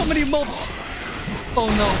 there's so many mobs! Oh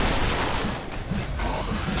no!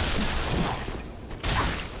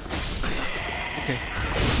 Okay.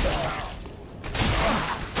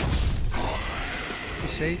 You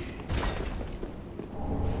safe?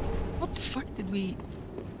 What the fuck did we...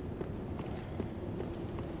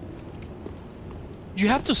 You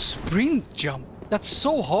have to sprint jump. That's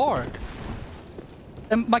so hard.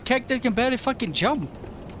 And my character can barely fucking jump.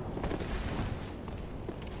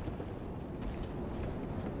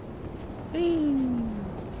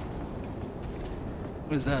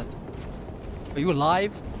 What is that? Are you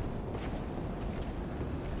alive?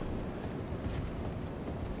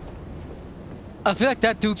 I feel like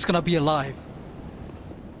that dude's gonna be alive.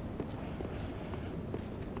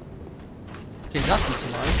 Okay, that dude's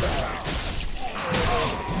alive.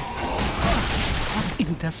 What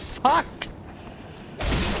in the fuck?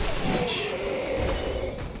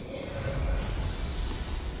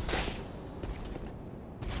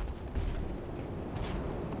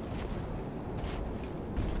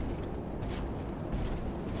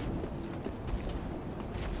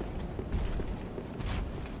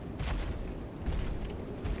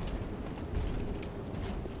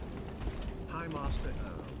 Hi, Master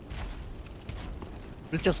Earl.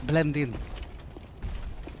 We'll just blend in.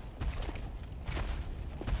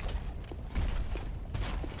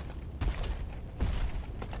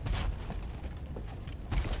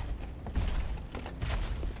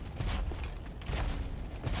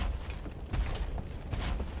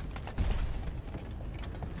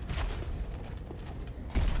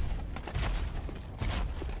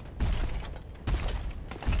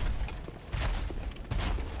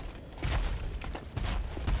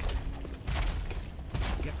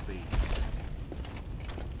 Get thee.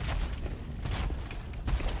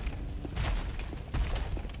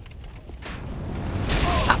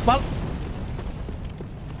 Well,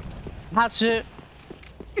 has to.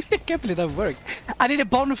 I can't believe that worked. I need a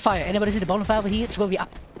bonfire. Anybody see the bonfire over here? It's going to be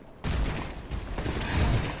up.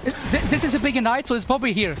 This is a bigger night, so it's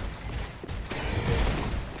probably here.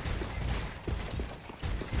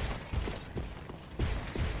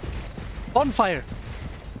 Bonfire.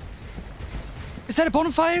 Is that a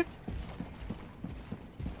bonfire?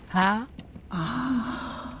 Huh?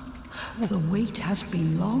 The wait has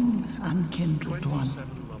been long, unkindled one.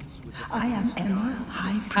 27 months with the I am Emma,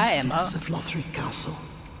 High Hi, Emma. Priestess of Lothric Castle.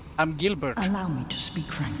 I'm Gilbert. Allow me to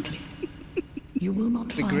speak frankly. You will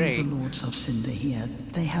not find Grey. the Lords of Cinder here.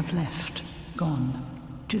 They have left, gone.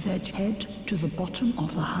 To their head to the bottom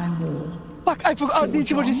of the high wall. Fuck, I forgot. This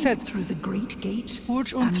is what you Forge on said. through the great gate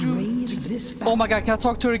Forge on and through- raise this Oh my banner. god, can I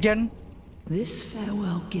talk to her again? This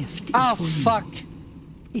farewell gift is Ah, for you. fuck.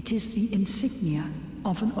 It is the insignia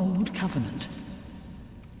of an old covenant.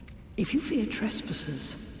 If you fear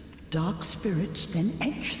trespassers, dark spirits, then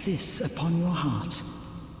etch this upon your heart.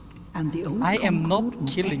 And the old I am not concord will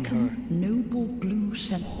killing beckon her. Noble blue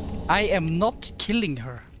scent. I am not killing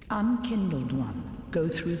her. Unkindled one, go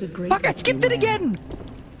through the great. Fuck, I skipped it everywhere. again!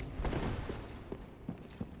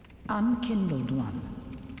 Unkindled one,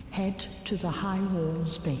 head to the high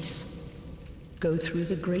wall's base. Go through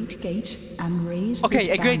the great gate and raise. Okay,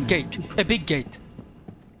 this a great banner gate. to A big gate.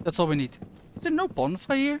 That's all we need. Is there no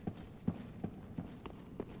bonfire here?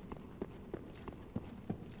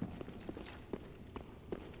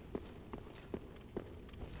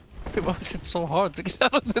 Why was it so hard to get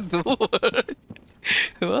out of the door?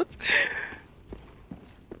 What?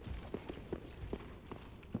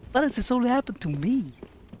 Why does this only happen to me?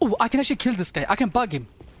 Oh, I can actually kill this guy. I can bug him.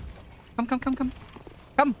 Come, come, come, come.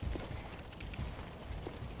 Come.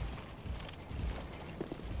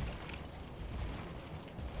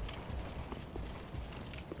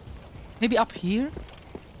 Maybe up here?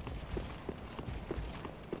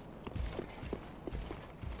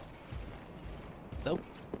 Nope.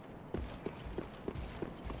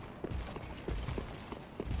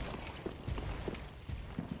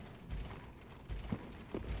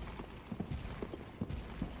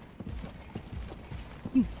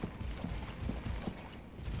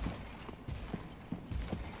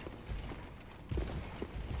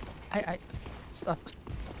 I stop.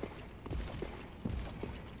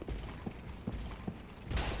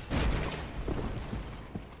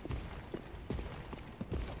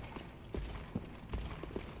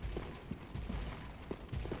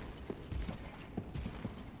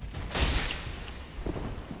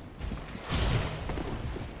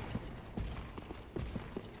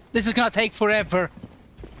 This is gonna take forever.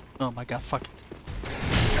 Oh my god, fuck it.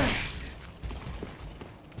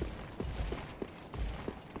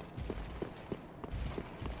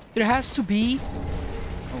 There has to be...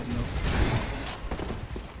 Oh no.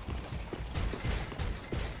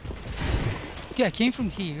 Okay, I came from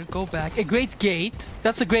here, go back. A great gate.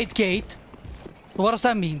 That's a great gate. So what does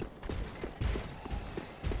that mean?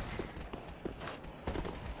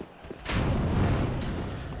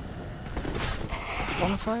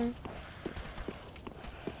 Bonfire?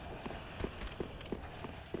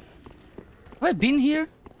 Have I been here?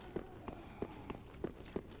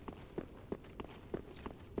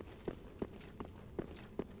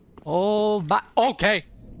 Oh, okay.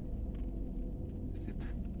 This is it.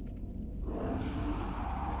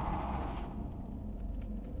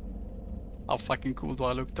 How fucking cool do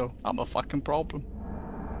I look though? I'm a fucking problem.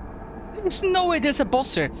 There's no way there's a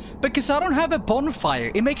boss here, because I don't have a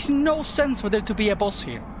bonfire. It makes no sense for there to be a boss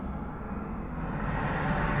here.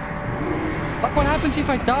 But what happens if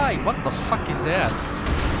I die? What the fuck is that?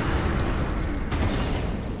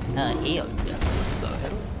 Hell yeah.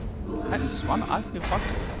 That is one ugly fuck.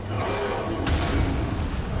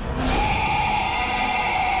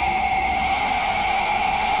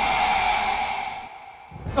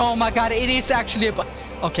 Oh my god, it is actually a...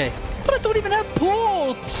 Okay. But I don't even have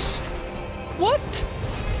ports! What?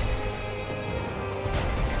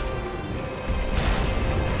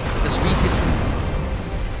 Let's read this.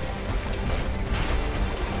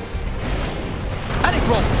 Panic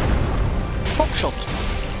roll! Pop shot!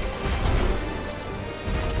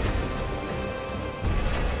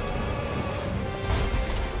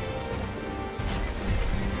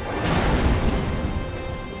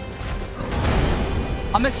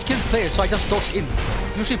 I'm a skilled player, so I just dodge in.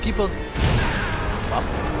 Usually people... Well.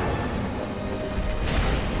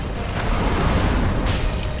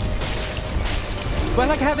 Do I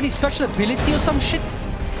like have any special ability or some shit?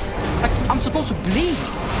 Like, I'm supposed to bleed.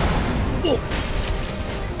 Oh.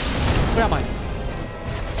 Where am I?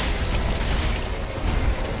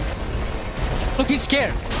 Look, he's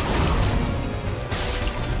scared.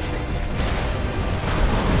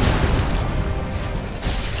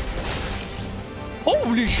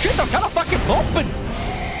 Holy shit, I'm kind of fucking bumping!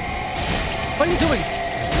 What are you doing?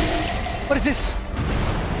 What is this?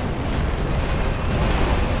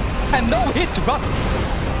 And no hit, run!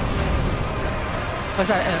 What's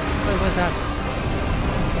that? What's that?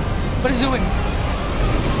 What is he doing?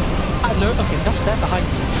 I learned. Okay, that's stand behind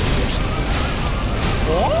me.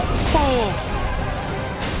 Oh!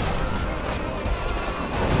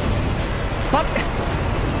 But,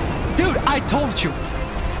 dude, I told you.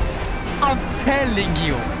 I'm telling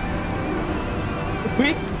you.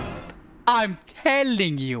 I'm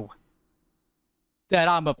telling you that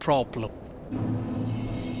I'm a problem.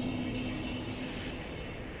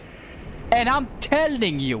 And I'm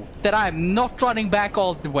telling you that I'm not running back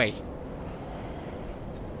all the way.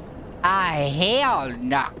 Ah, hell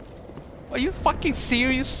no. Are you fucking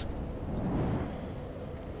serious?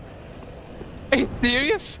 Are you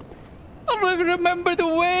serious? I don't even remember the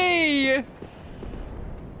way.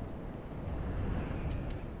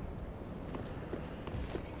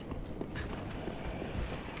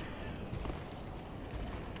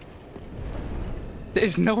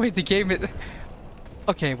 There's no way the game is...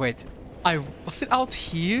 Okay, wait. Was it out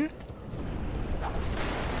here?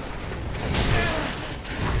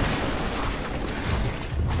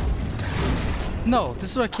 No,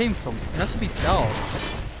 this is where I came from. It has to be down.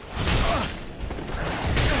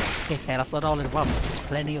 Okay, that's not all at once. There's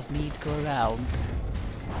plenty of meat to go around.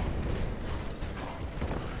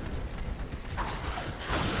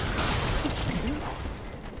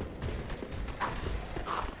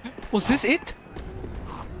 Was this it?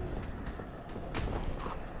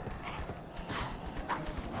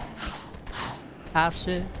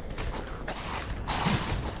 Passive.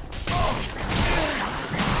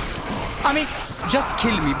 I mean, just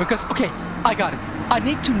kill me because, okay, I got it. I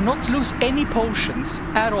need to not lose any potions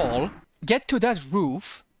at all. Get to that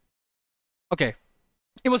roof. Okay,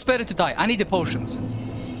 it was better to die. I need the potions.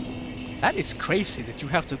 That is crazy that you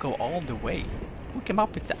have to go all the way. Who came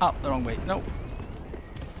up with the wrong way? No.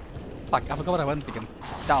 Fuck, I forgot what I went again.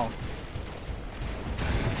 Down.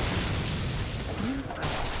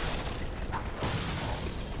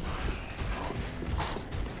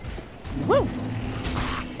 Woo!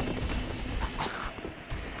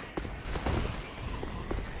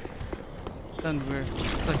 then we're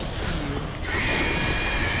like here.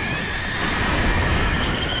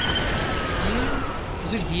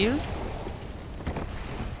 Is it here?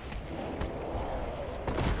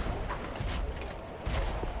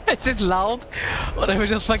 Is it loud? Whatever,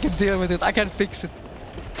 just fucking deal with it. I can't fix it.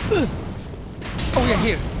 Oh yeah,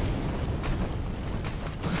 here.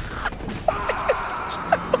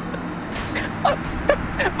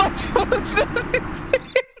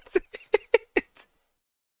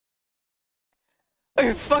 Are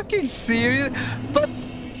you fucking serious? But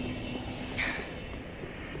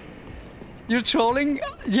you're trolling?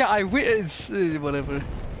 Yeah, I will. It's whatever.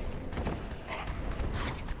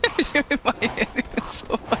 You're in my head. It's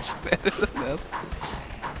so much better than that.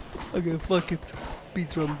 Okay, fuck it.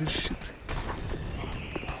 Speedrun this shit.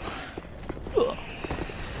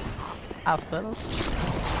 After us.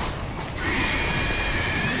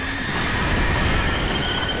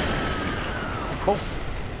 Oh.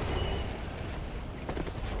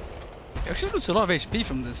 You actually lose a lot of HP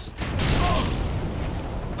from this.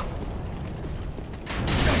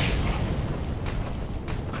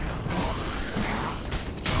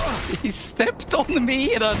 He stepped on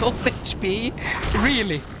me and I lost HP?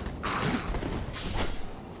 Really?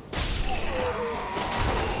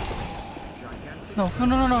 No,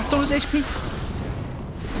 don't lose HP.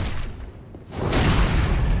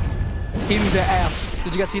 In the ass.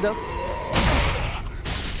 Did you guys see that?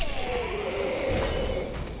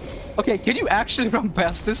 Okay, can you actually run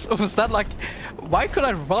past this? Or was that like... Why could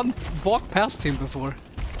I walk past him before?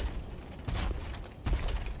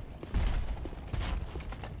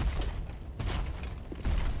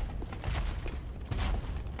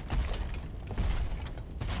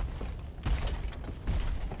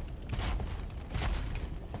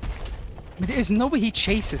 There's no way he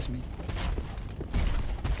chases me.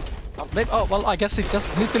 Oh, well, I guess it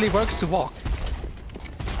just literally works to walk.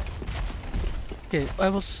 Okay, I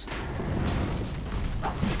was...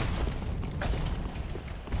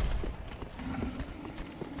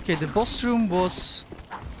 Okay, the boss room was...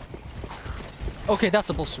 Okay, that's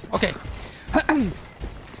a boss room. Okay.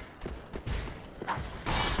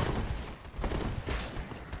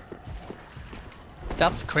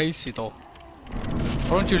 That's crazy, though.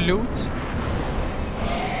 Why don't you loot?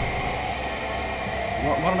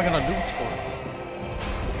 What am I gonna loot for?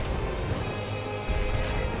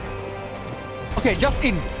 Okay, just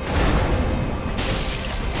in.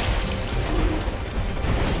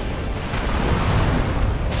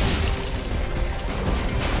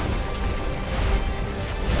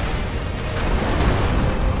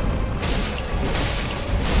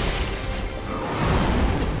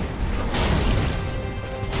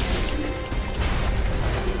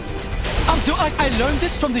 I learned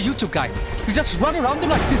this from the YouTube guy. You just run around him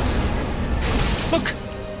like this. Look.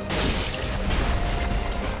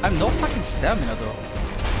 I have no fucking stamina though.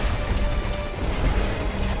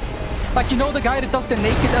 Like, you know the guy that does the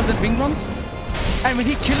naked Elden Ring runs? And when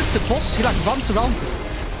he kills the boss, he like runs around him.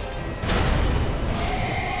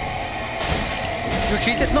 You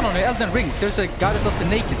cheated? No, Elden Ring. There's a guy that does the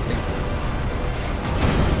naked thing.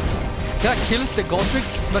 He like kills the Godric,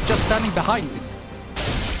 but just standing behind it.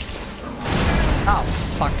 Oh,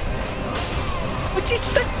 fuck. But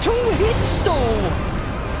it's the 2 hits, though!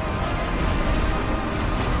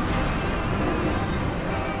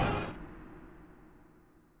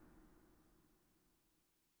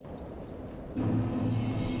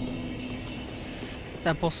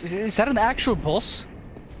 That boss... Is that an actual boss?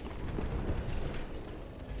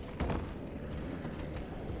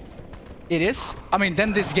 It is? I mean,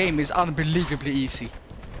 then this game is unbelievably easy.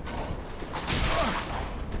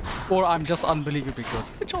 Or I'm just unbelievably good,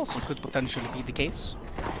 which also could potentially be the case.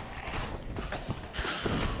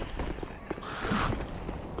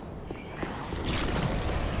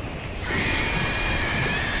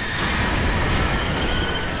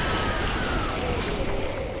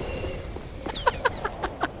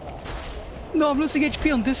 No, I'm losing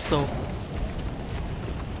HP on this though.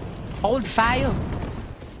 Hold fire.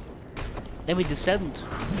 Then we descend.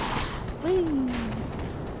 Whee.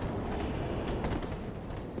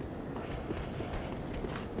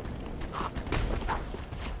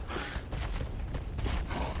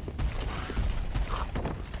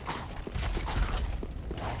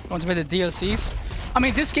 Want to play the DLCs? I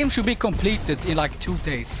mean, this game should be completed in like 2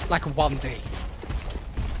 days, like 1 day.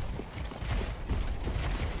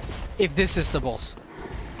 If this is the boss.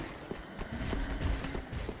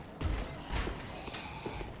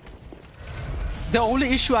 The only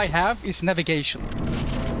issue I have is navigation.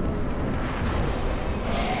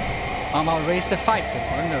 I'll raise the fight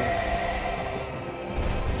or no.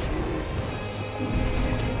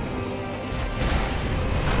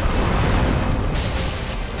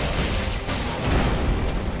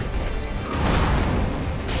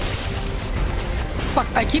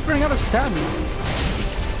 fuck? I keep running out of stamina.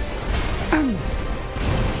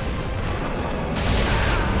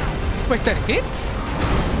 Wait, that hit?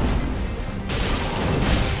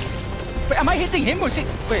 Wait, am I hitting him or is it?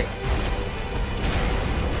 Wait.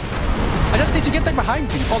 I just need to get like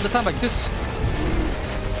behind him all the time like this.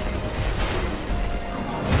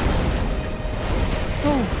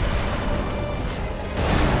 Oh.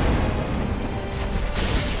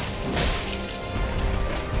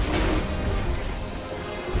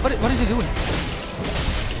 What is he doing?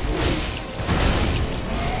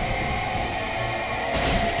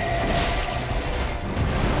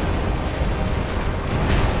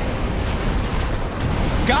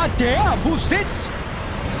 God damn, who's this?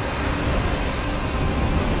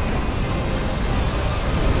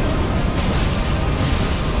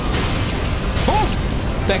 Oh,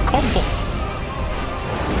 that combo.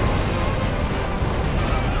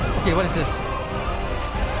 Okay, what is this?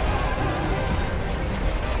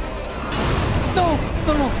 No,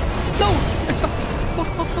 no, no, no! It's not.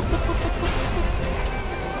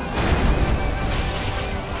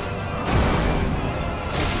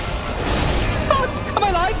 Am I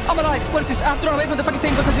alive? I'm alive. What is this? I have to run away from the fucking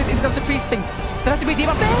thing because it does the freeze thing. There has to be a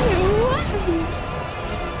demon.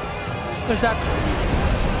 What is that?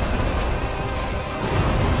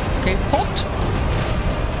 Okay, hot.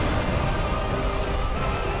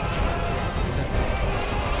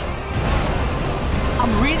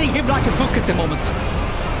 I'm reading him like a book at the moment.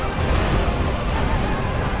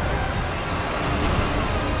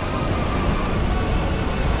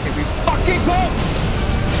 Here we fucking go!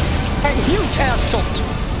 A huge air shot!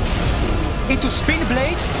 Into spin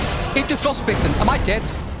blade, into frostbitten. Am I dead?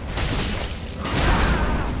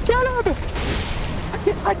 Kill him!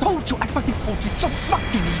 I told you, I fucking told you, it's so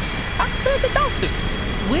fucking easy. Where are the doubters?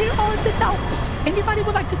 Where are the doubters? Anybody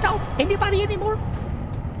would like to doubt anybody anymore?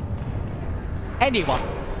 Anyone?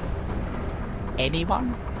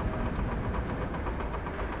 Anyone?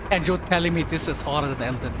 And you're telling me this is harder than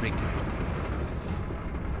Elden Ring?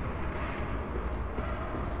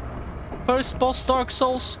 First boss Dark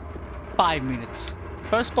Souls, 5 minutes.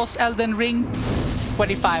 First boss Elden Ring,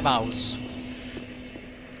 25 hours.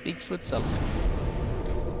 Speak for itself.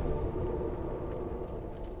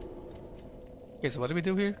 Okay, so what do we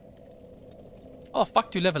do here? Oh,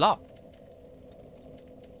 fuck, you level up.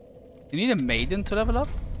 You need a maiden to level up?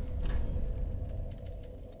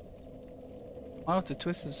 One of the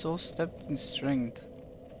twisted souls stepped in strength.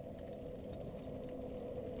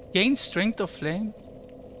 Gain strength of flame?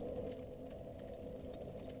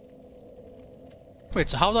 Wait,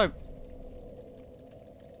 so how do I...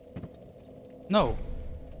 No.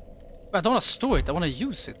 I don't want to store it, I want to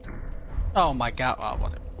use it. Oh my god, oh,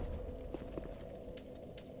 whatever.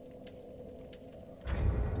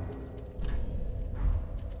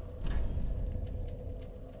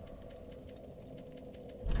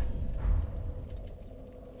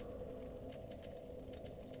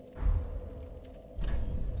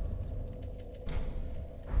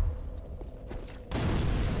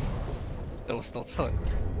 That was not fun.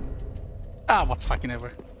 Ah, what fucking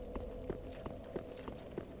ever.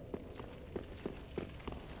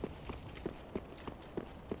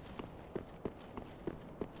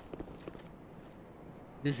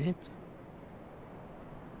 This is it.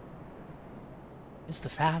 It's the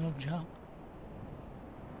final jump.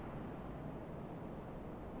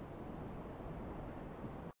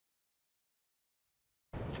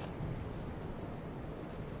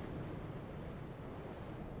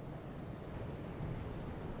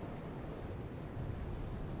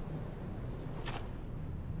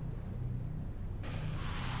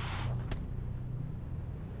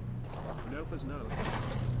 Nope as no.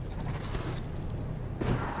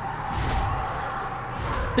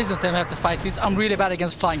 Please don't tell me I have to fight this. I'm really bad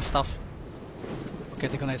against flying stuff. Okay,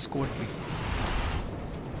 they're gonna escort me.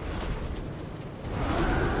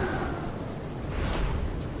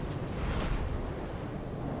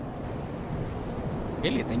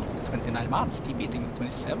 Really think of the 29 months, me beating the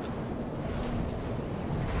 27.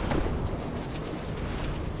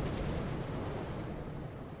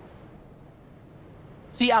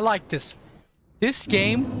 See, I like this. This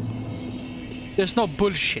game, there's no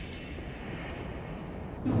bullshit.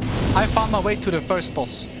 I found my way to the first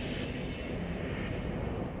boss.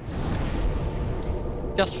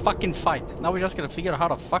 Just fucking fight. Now we're just gonna figure out how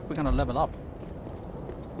the fuck we're gonna level up.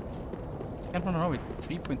 I don't know, with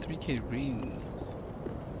 3.3k green.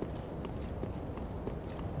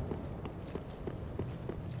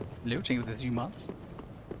 Looting with the 3 months.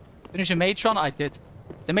 Finish a mage run? I did.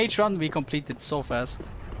 The mage run we completed so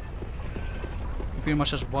fast. We pretty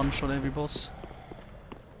much just one-shot every boss.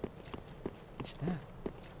 What's that?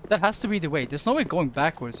 That has to be the way. There's no way going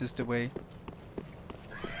backwards is the way.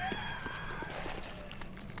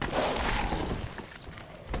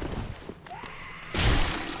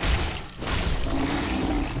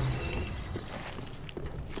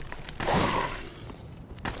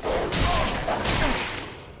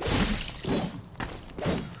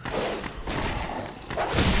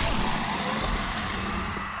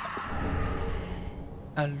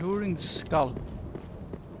 Alluring skull.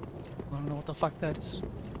 I don't know what the fuck that is.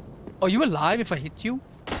 Are you alive if I hit you?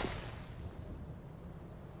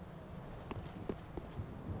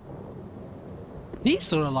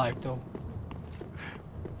 These are alive though.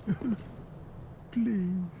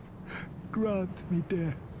 Please, grant me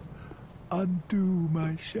death. Undo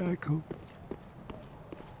my shackle.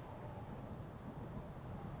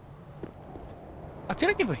 I feel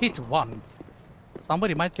like if I hit one,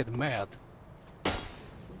 somebody might get mad.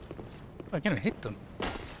 I can't hit them.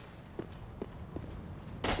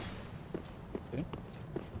 Okay.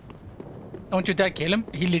 Don't you dare kill him.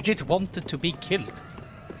 He legit wanted to be killed.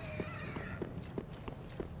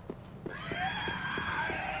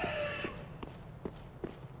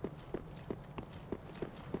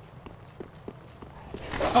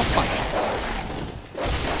 Oh fuck.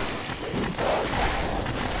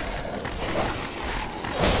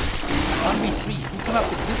 1v3. Who come up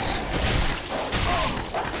with this?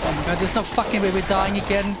 Oh my god, there's no fucking way we're dying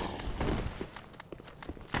again.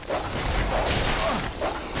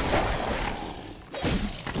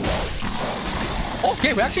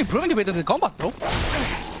 Okay, we're actually improving a bit of the combat though.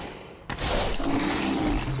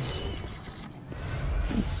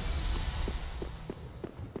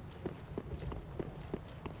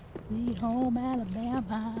 Sweet home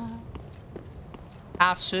Alabama.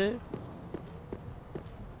 Ah, sir.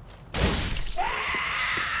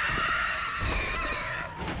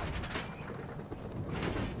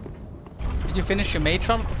 Did you finish your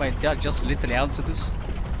matron? Wait, did I just literally answer this?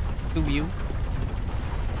 To you?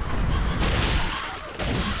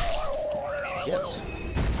 Yes.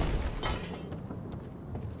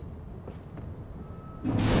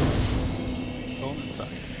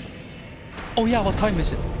 Oh yeah, what time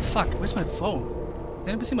is it? Fuck, where's my phone? Did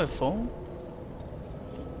anybody see my phone?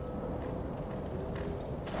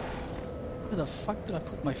 Where the fuck did I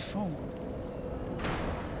put my phone?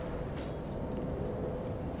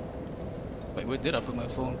 Wait, where did I put my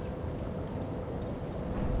phone?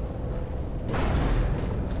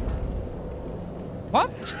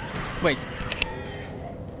 What? Wait.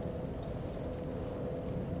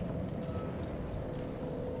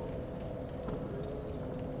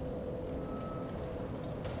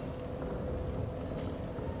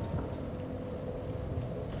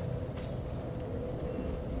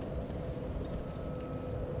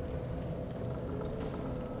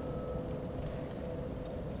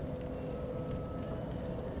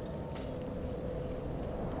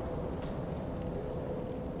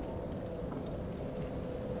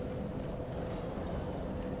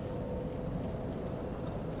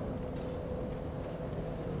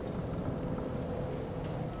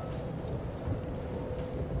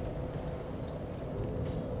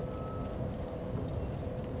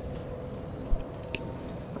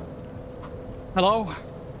 Hello?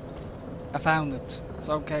 I found it. It's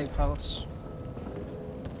okay, fellas.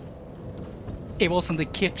 It was in the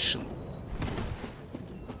kitchen.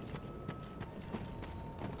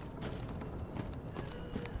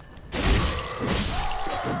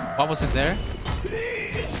 What was it there?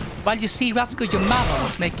 Well, you see, Ratsko, your mother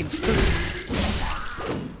was making food.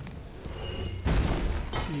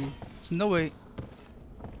 There's no way...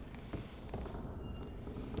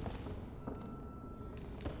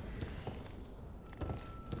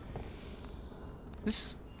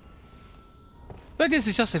 This... But this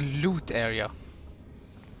is just a loot area.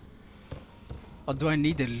 Or do I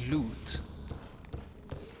need a loot?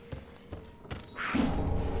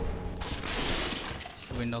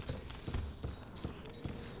 Maybe not.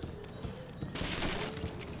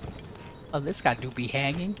 Oh, this guy do be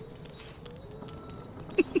hanging.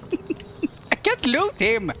 I can't loot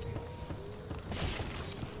him!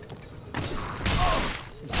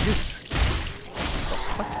 What's this? What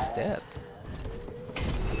the fuck is that?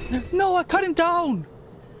 No, I cut him down!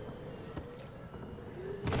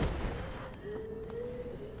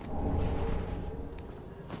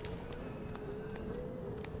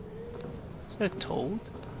 Is that a toad?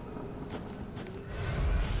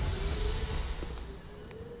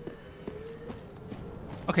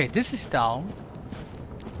 Okay, this is down.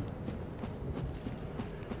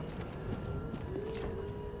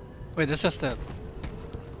 Wait, that's just a...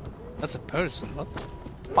 That's a person, what?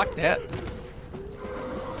 Fuck that.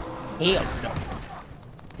 Hell no.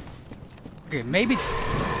 Okay, maybe...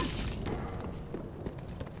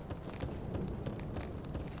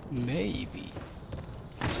 Maybe...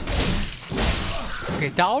 Okay,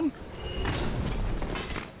 down.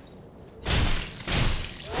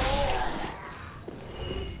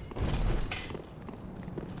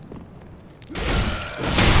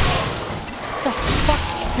 The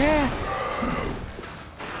fuck's that?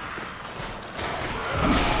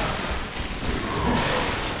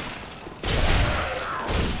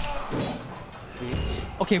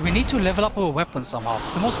 Okay, we need to level up our weapons somehow.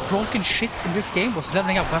 The most broken shit in this game was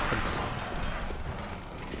leveling up weapons.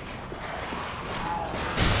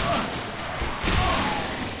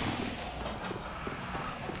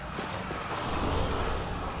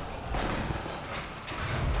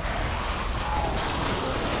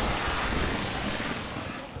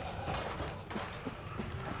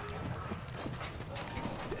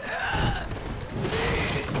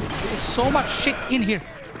 There's so much shit in here.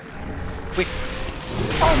 Wait.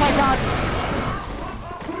 Oh my god!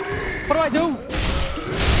 What do I do?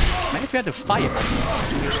 Man, if we had the fire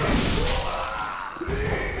situation.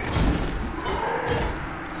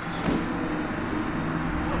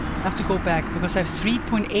 I have to go back because I have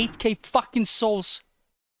 3.8k fucking souls.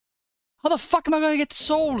 How the fuck am I gonna get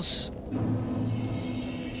souls? Oh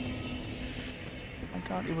my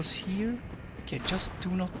god, it was here? Okay, just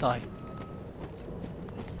do not die.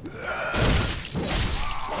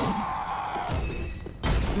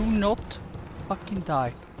 Do not fucking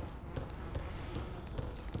die.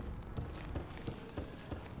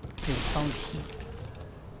 Okay, it's down here.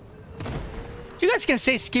 You guys can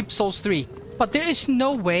say skip Souls 3, but there is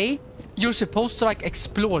no way you're supposed to like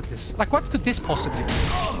explore this. Like, what could this possibly be?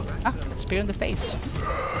 Ah, spear in the face. See?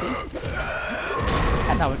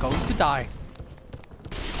 And now we're going to die.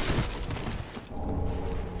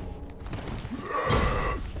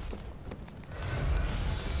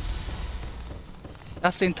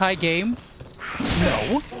 That's the entire game?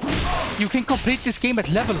 No. You can complete this game at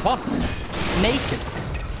level 1. Naked.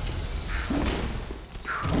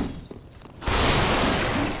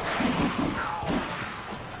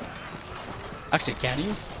 Actually, can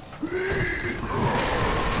you?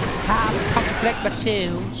 Come to collect my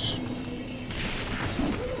souls.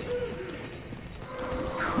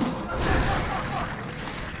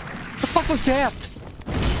 The fuck was that?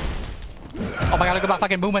 Oh my god, look at my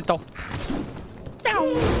fucking movement though.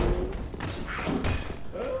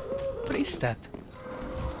 What is that?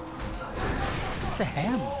 It's a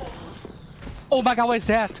ham. Oh my god, what is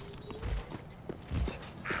that?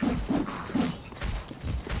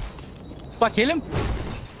 Do I kill him?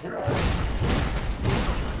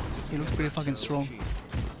 He looks pretty fucking strong.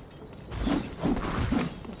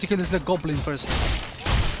 Let's kill this little goblin first.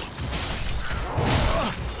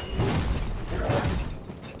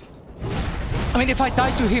 I mean, if I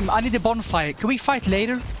die to him, I need a bonfire. Can we fight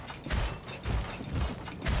later?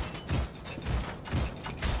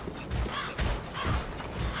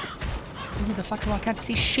 Who the fuck? I can't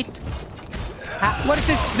see shit. Ah, what is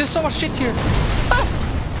this? There's so much shit here. Ah!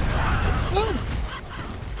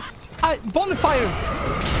 Ah! Bonfire!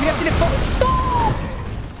 You guys see the bonfire? Stop!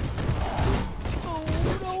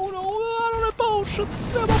 Oh, no, I don't have potions.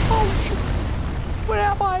 I don't have potions. Where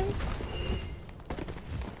am I?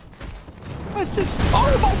 What is this?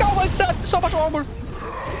 Oh my god, what's that? So much armor!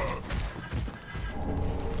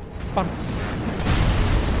 Come on.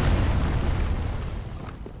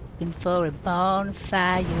 Looking for a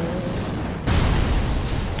bonfire.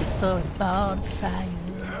 Looking for a bonfire.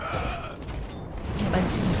 Anybody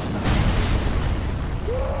see me?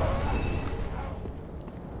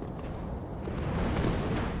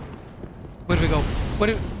 Where do we go?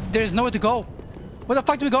 There is nowhere to go. Where the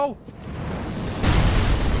fuck do we go?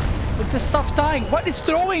 It's the stuff dying. What is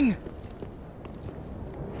throwing?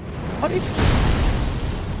 What is this?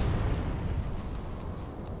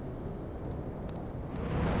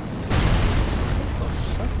 What the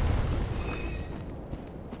fuck?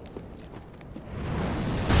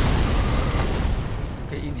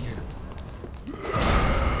 Okay, in here.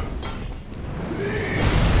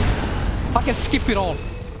 I can skip it all.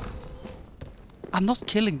 I'm not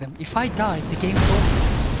killing them. If I die, the game is over.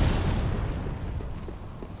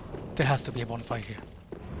 There has to be a bonfire here.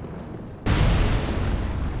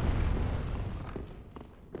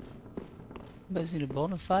 Is it a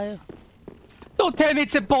bonfire? Don't tell me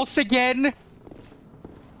it's a boss again!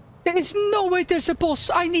 There is no way there's a boss.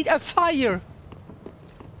 I need a fire.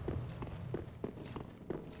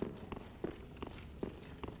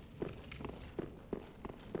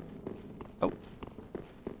 Oh.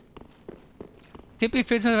 Tip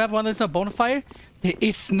if it's a one, there's a bonfire. There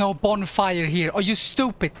is no bonfire here. Are you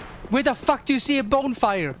stupid? Where the fuck do you see a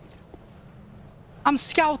bonfire? I'm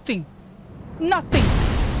scouting. Nothing.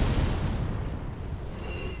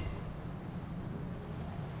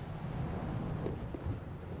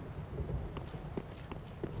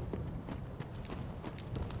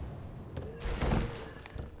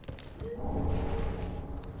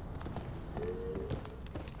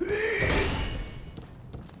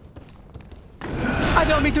 I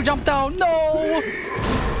don't mean to jump down. No.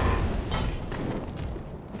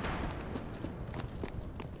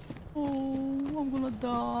 Oh, I'm gonna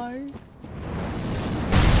die.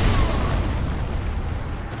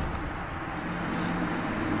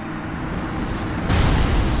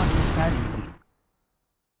 What is that even?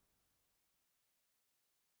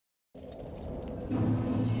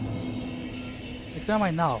 Like, where am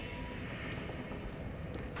I now?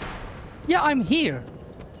 Yeah, I'm here.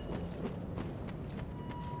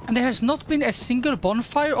 And there has not been a single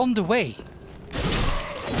bonfire on the way.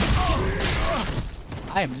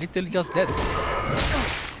 I am literally just dead.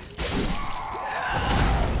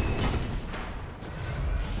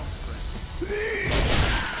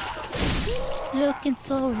 Looking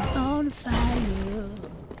for a bonfire.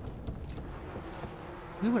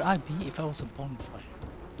 Where would I be if I was a bonfire?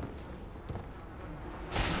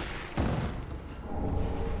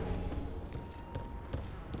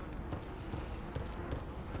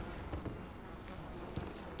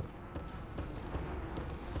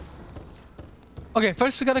 Okay,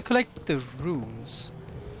 first we gotta collect the runes.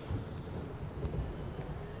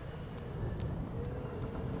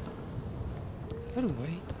 By the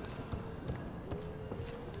way,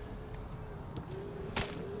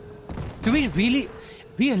 do we really,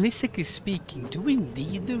 realistically speaking, do we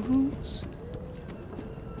need the runes?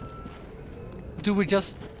 Do we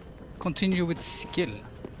just continue with skill?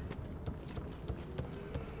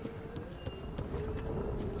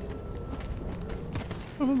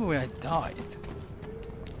 I don't remember where I died.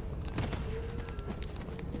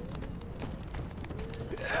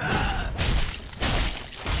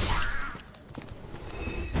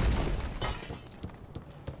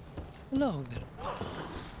 Hello there.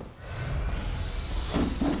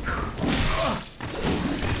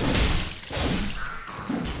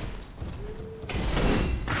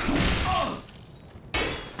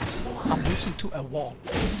 I'm losing to a wall.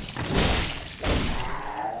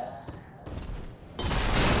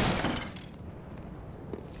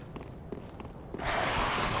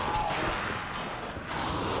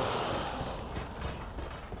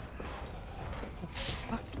 What the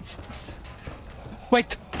fuck is this?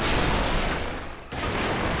 Wait!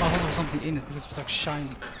 I thought there was something in it because it was like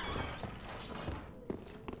shiny.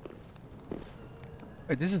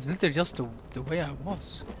 Wait, this is literally just the way I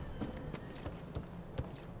was.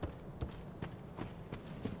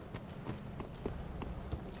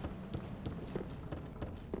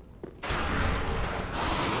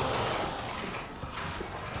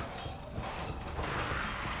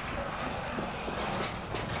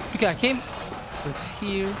 Okay, I came. It's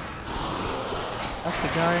here. That's the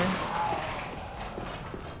guy.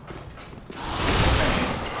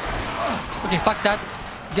 Okay, fuck that.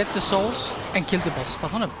 Get the souls and kill the boss.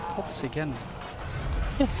 But on a pots again.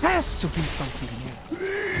 There has to be something here.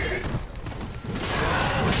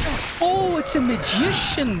 Oh, it's a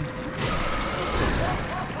magician.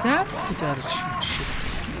 That's the guy that shoots shit.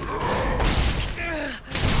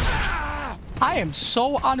 I am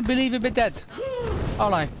so unbelievably dead.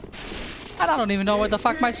 Aren't I? And I don't even know where the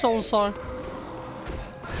fuck my souls are.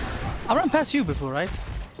 I ran past you before, right?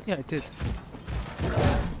 Yeah, I did.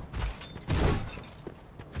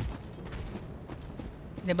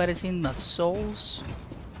 Anybody seen my souls?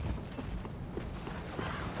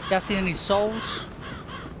 You guys seen any souls?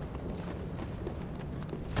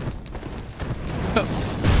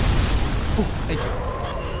 Oh, thank you.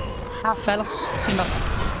 Ah, fellas, seen us.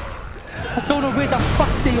 I don't know where the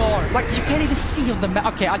fuck they are. Like, you can't even see on the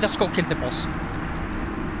map. Okay, I'll just go kill the boss.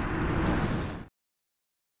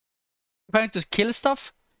 Trying to kill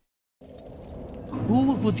stuff?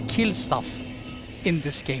 Who would kill stuff in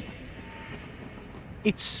this game?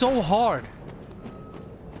 It's so hard.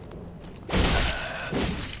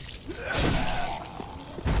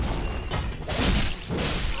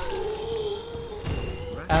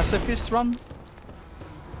 Pacifist run?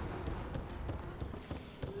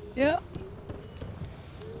 Yeah.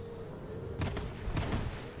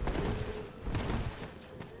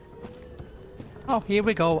 Oh, here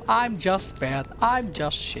we go. I'm just bad. I'm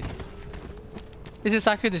just shit. This is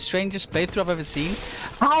actually the strangest playthrough I've ever seen.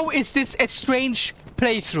 How is this a strange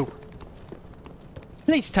playthrough?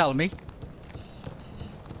 Please tell me.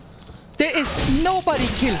 There is nobody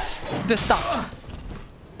kills the stuff.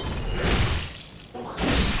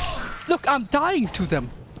 Look, I'm dying to them.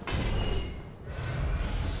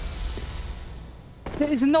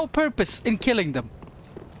 There is no purpose in killing them.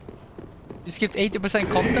 You skipped 80%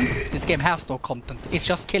 content. This game has no content. It's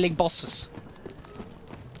just killing bosses.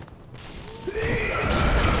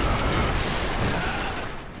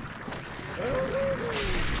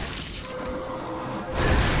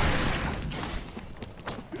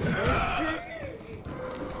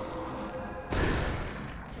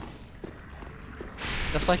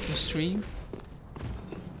 Just like your stream.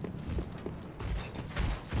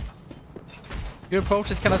 Your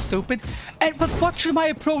approach is kind of stupid. But what should my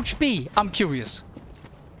approach be? I'm curious.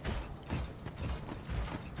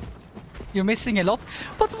 You're missing a lot.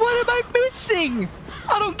 But what am I missing?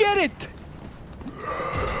 I don't get it.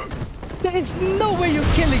 There is no way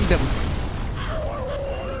you're killing them.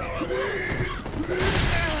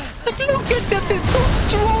 Like, look at that. They're so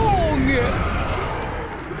strong.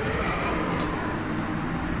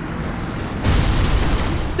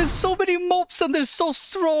 There's so many mobs and they're so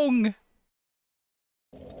strong.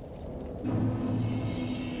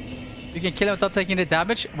 You can kill them without taking the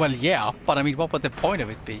damage? Well, yeah, but I mean, what would the point of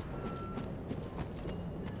it be?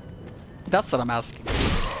 That's what I'm asking.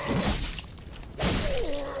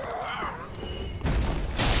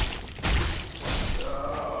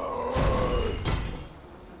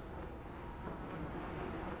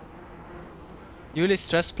 Yuli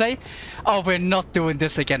stress play? Oh, we're not doing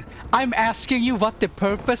this again. I'm asking you what the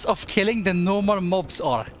purpose of killing the normal mobs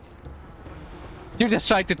are. You're just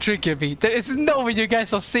trying to trigger me. There is no way you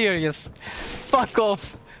guys are serious. Fuck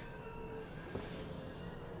off.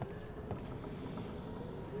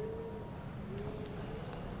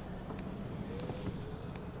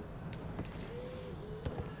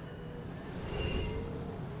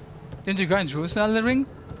 Didn't you grind runes in Elden Ring?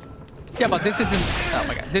 Yeah, but this isn't... Oh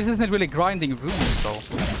my god. This isn't really grinding runes, though.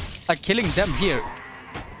 Like, killing them here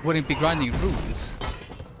wouldn't be grinding runes.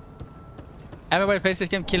 Everybody plays this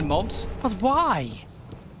game, kill mobs? But why?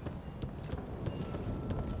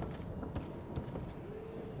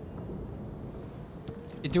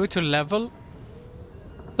 You do it to level?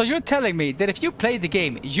 So you're telling me that if you play the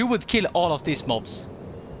game, you would kill all of these mobs?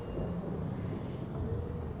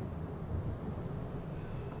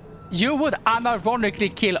 You would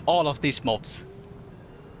unironically kill all of these mobs.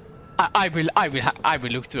 I will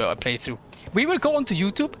look through a playthrough. We will go onto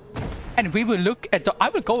YouTube and we will look at the... I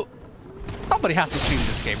will go... Somebody has to stream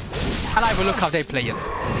this game. And I will look how they play it.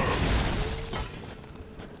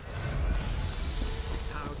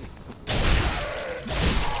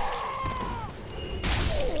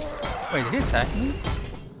 Wait, did he attack me?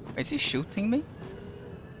 Wait, is he shooting me?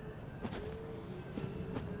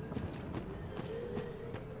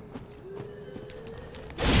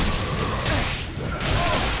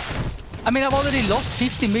 I mean, I've already lost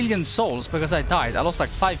 50 million souls because I died. I lost like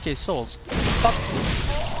 5k souls. But...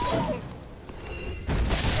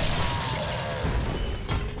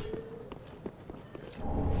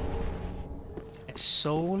 A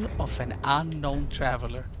soul of an unknown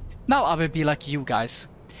traveler. Now I will be like you guys.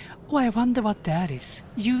 Oh, I wonder what that is.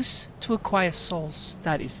 Use to acquire souls.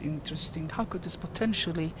 That is interesting. How could this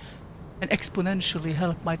potentially and exponentially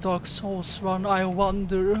help my Dark Souls run? I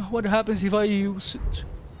wonder what happens if I use it.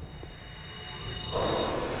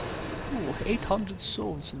 Oh, 800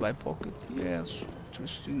 souls in my pocket. Yes,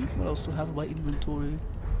 interesting. What else to have in my inventory?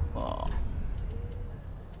 Ah.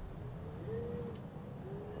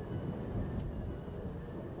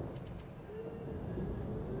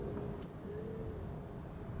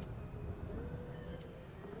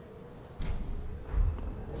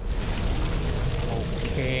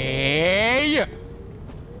 Okay.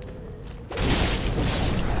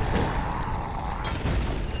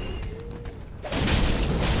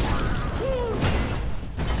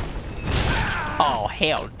 Oh,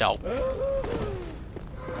 hell no.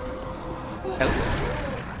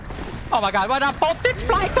 Oh my god, why not both did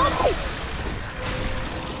fly by?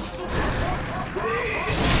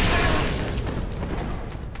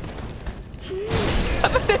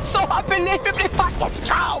 It's so unbelievably fucking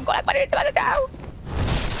strong! What are you gonna do?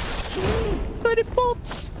 30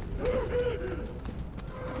 bots!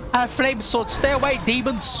 I have flame sword, stay away,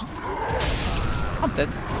 demons! I'm dead.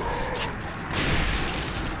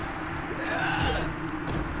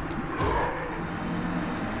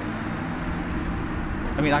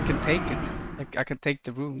 I mean, I can take it. Like, I can take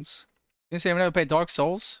the runes. You say I'm gonna play Dark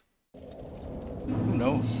Souls? Who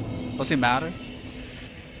knows? Does it matter?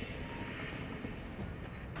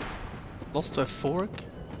 Lost to a fork?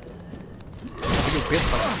 You bit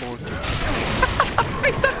by a fork.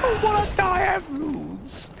 I don't wanna die, I have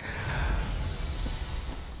runes.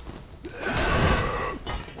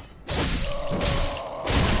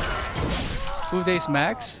 2 days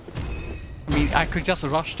max? I mean, I could just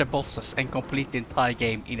rush the bosses and complete the entire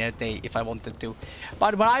game in a day if I wanted to.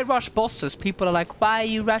 But when I rush bosses, people are like, why are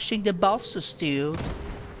you rushing the bosses, dude?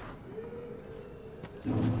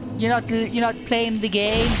 You're not playing the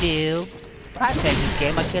game, dude. When I played this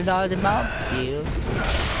game, I killed all the mobs, dude.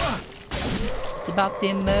 It's about the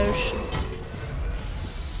immersion.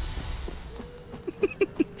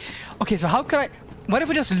 Okay, so how can I... What if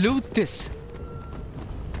we just loot this?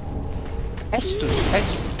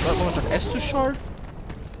 What was that? Estus shard?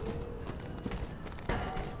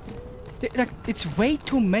 Like, it's way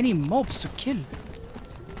too many mobs to kill.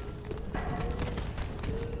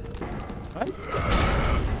 Right?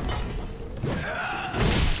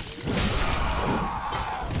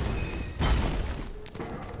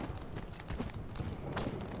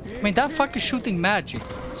 I mean, that fucking shooting magic.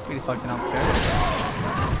 It's pretty fucking unfair.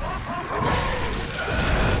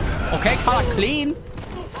 Okay, kinda clean.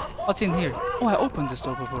 What's in here? Oh, I opened this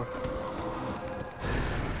door before.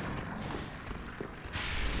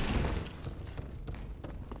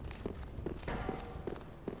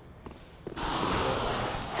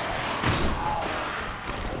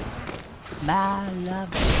 My love.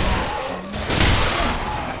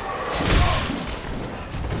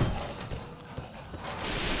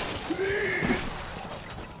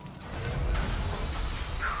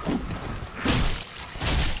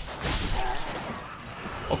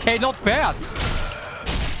 Okay, not bad.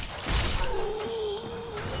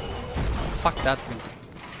 Fuck that thing.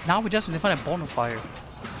 Now we just need to find a bonfire.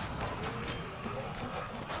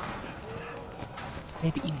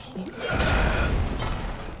 Maybe in here.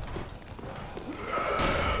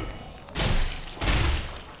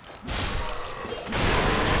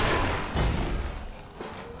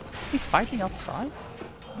 Are we fighting outside?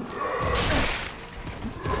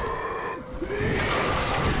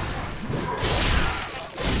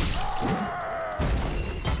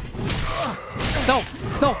 No!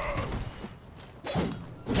 No!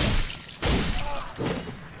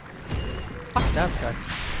 Fuck that guy.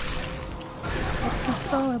 Looking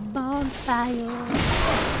for a bonfire.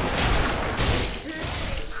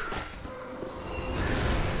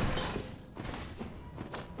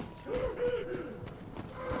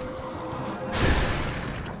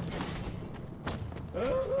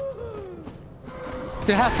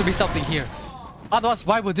 There has to be something here. Otherwise,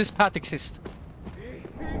 why would this path exist?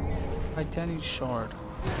 Titanium shard.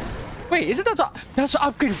 Wait, is it that? That's to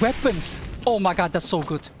upgrade weapons. Oh my god, that's so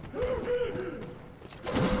good.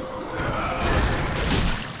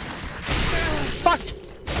 Fuck!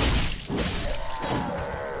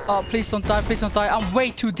 Oh, please don't die, please don't die. I'm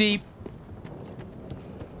way too deep.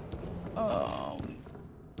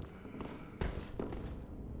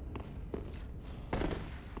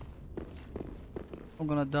 I'm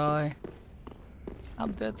gonna die.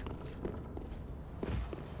 I'm dead.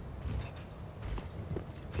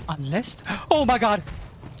 Unless... Oh my god!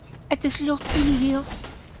 Het is lucht in hier.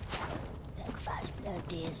 Sacrifice blood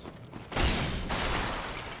this.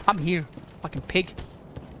 I'm here. Fucking pig.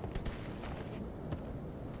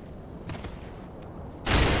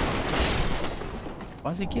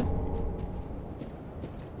 What does he give?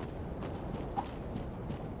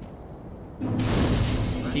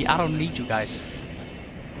 I don't need you guys.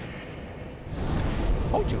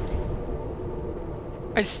 Told you.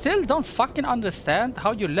 I still don't fucking understand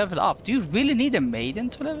how you level up. Do you really need a maiden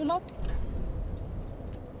to level up?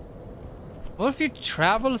 What if you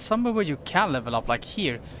travel somewhere where you can level up, like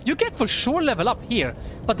here? You can for sure level up here,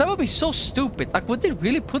 but that would be so stupid. Like, would they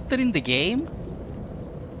really put that in the game?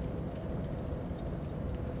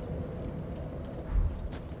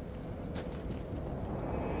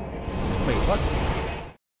 Wait, what?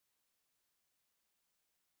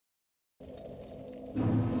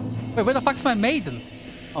 Wait, where the fuck's my maiden?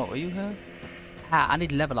 Oh, are you here? Ah, I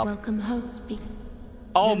need level up. Welcome home, speak.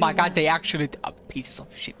 Oh my god, they actually... pieces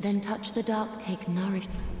of shit. Then touch the dark, take nourish.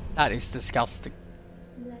 That is disgusting.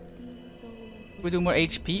 We do more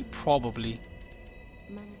HP? Probably.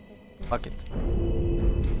 Fuck it.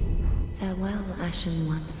 Farewell, Ashen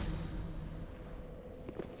One.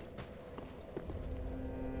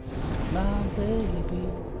 My baby.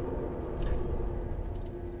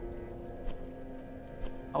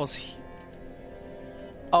 I was here.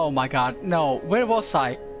 Oh my god, no. Where was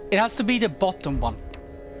I? It has to be the bottom one.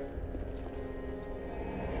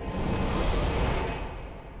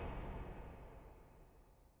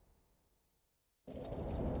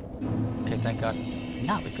 Okay, thank god.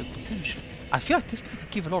 Now we could potential. I feel like this could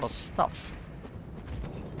give a lot of stuff.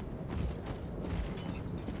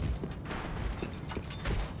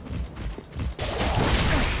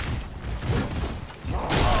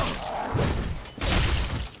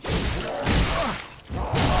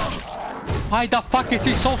 Why the fuck is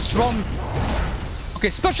he so strong? Okay,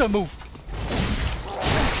 special move.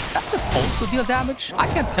 That's supposed to deal damage? I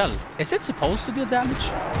can't tell. Is it supposed to deal damage?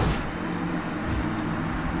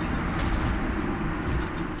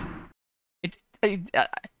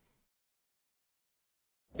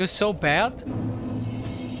 You're so bad.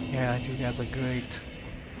 Yeah, you guys are great.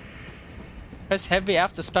 Press heavy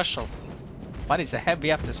after special. What is a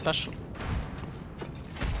heavy after special?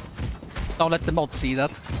 Don't let the mod see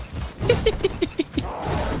that.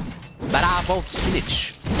 But I won't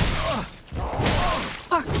snitch.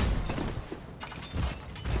 Fuck.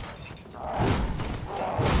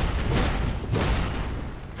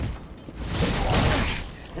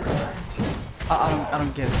 I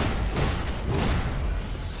don't get it.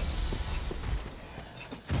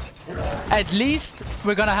 At least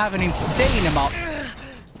we're gonna have an insane amount.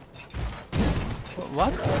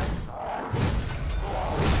 What?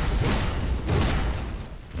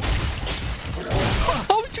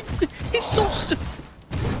 Oh, he's so stupid.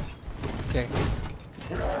 Okay.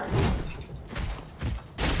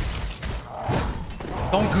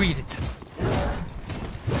 Don't greet it.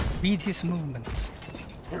 Read his movements.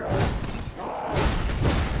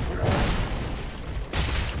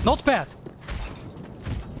 Not bad.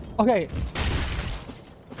 Okay.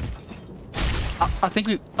 I think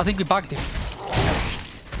we bugged him.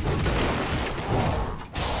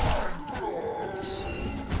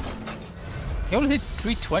 He only hit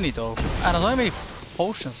 320 though. I don't know how many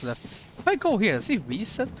potions left. If I go here, does he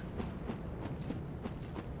reset?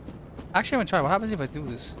 Actually, I'm gonna try. What happens if I do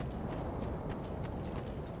this?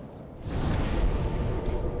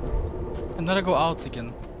 And then I go out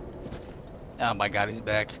again. Oh my god, he's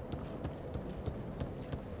back.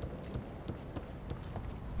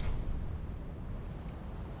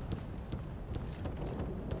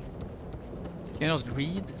 Can you just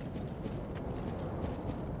read?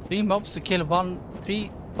 3 mobs to kill one,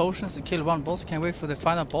 3 potions to kill one boss. Can't wait for the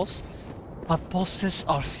final boss. But bosses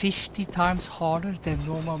are 50 times harder than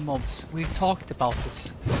normal mobs. We've talked about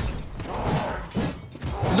this.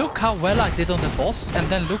 Look how well I did on the boss, and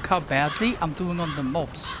then look how badly I'm doing on the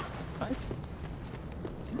mobs. Right?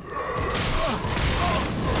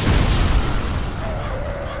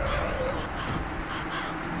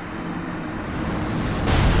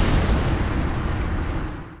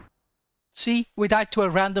 See, we died to a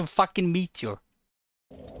random fucking meteor.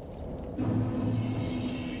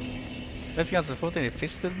 Let's get some photo and he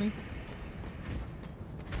fisted me.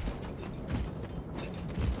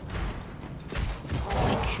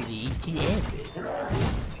 Actually, eat it.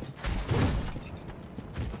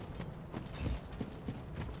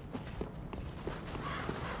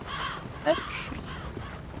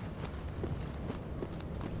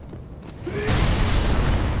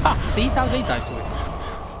 Ah, see, now they died to it.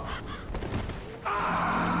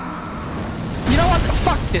 You know what?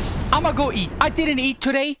 Fuck this. I'ma go eat. I didn't eat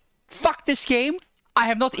today. Fuck this game. I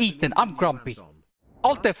have not eaten. I'm grumpy.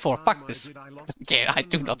 Alt F4. Fuck this. Okay, I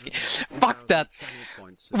do not. Fuck that.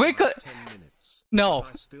 We could. No.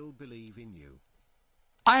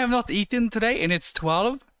 I have not eaten today, and it's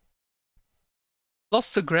 12.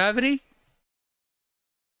 Lost to gravity.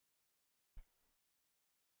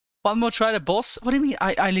 One more try the boss. What do you mean?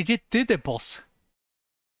 I legit did the boss.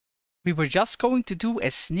 We were just going to do a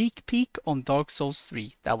sneak peek on Dark Souls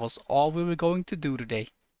 3. That was all we were going to do today.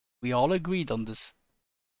 We all agreed on this.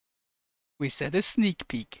 We said a sneak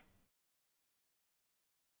peek.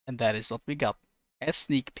 And that is what we got. A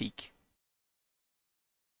sneak peek.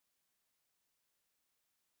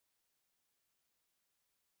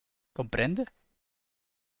 Comprende?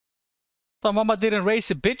 So mama didn't raise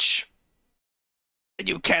a bitch.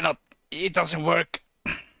 You cannot. It doesn't work.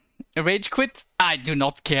 Rage quit? I do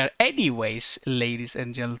not care anyways, ladies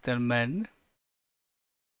and gentlemen.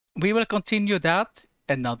 We will continue that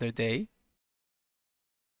another day.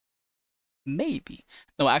 Maybe.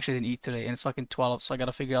 No, I actually didn't eat today and it's fucking 12, so I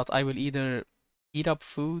gotta figure out. I will either eat up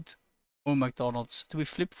food or McDonald's. Do we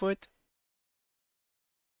flip for it?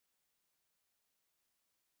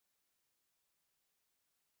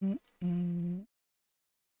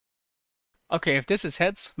 Okay, if this is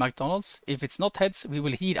heads, McDonald's. If it's not heads, we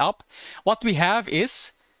will heat up. What we have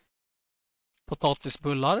is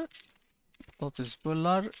potatisbullar,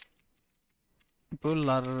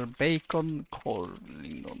 bullar, bacon,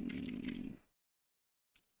 korvlingon,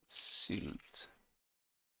 sylt.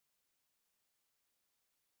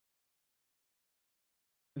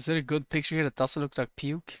 Is there a good picture here that doesn't look like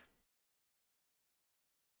puke?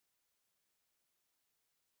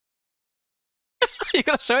 You're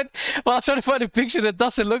gonna show it? Well, I'll try to find a picture that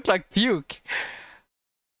doesn't look like puke.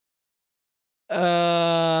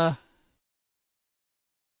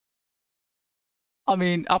 I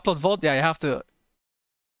mean, upload VOD, yeah, you have to...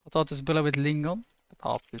 Potatisbullar with lingon.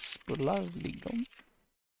 Potatisbullar, lingon.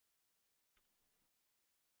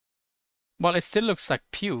 Well, it still looks like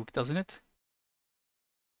puke, doesn't it?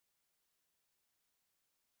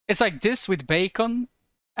 It's like this with bacon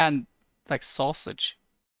and like sausage.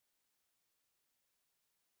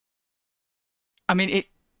 I mean, it...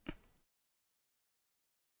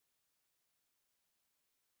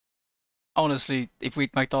 Honestly, if we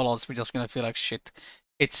eat McDonald's, we're just gonna feel like shit.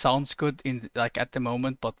 It sounds good in like at the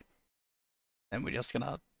moment, but then we're just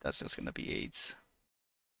gonna... That's just gonna be AIDS.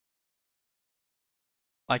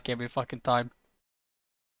 Like every fucking time.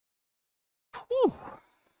 Whew.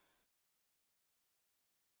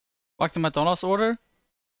 Back to McDonald's order.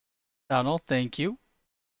 Donald, thank you.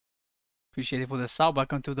 Appreciate it for the sub.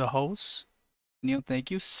 Welcome to the host. Neil, thank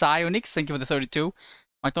you. Sionix, thank you for the 32.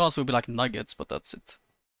 McDonald's will be like nuggets, but that's it.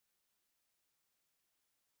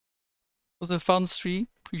 It was a fun stream.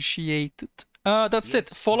 Appreciate it. That's it.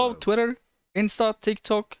 Follow Twitter, Insta,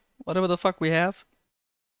 TikTok, whatever the fuck we have.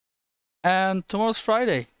 And tomorrow's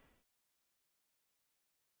Friday.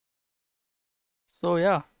 So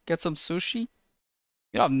yeah, get some sushi.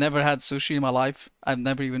 You know, I've never had sushi in my life. I've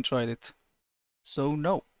never even tried it. So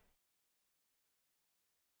no.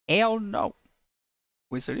 Hell no.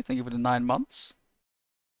 Wizardy, thank you for the 9 months.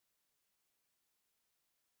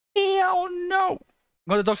 Hell no.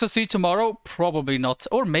 Go to Doctor 3 tomorrow? Probably not.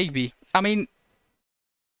 Or maybe. I mean,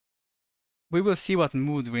 we will see what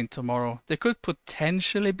mood we're in tomorrow. There could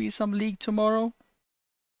potentially be some league tomorrow.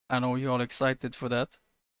 I know you're all excited for that.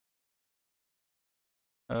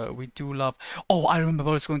 We do love... Oh, I remember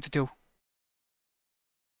what I was going to do.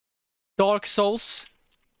 Dark Souls.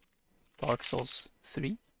 Dark Souls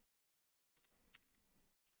 3.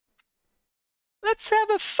 Let's have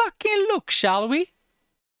a fucking look, shall we?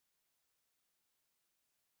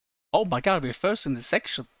 Oh my god, we're first in the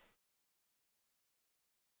section.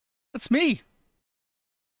 That's me.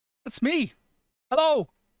 That's me. Hello.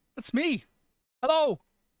 That's me. Hello.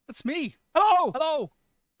 That's me. Hello. Hello.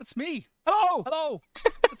 That's me. Hello. Hello.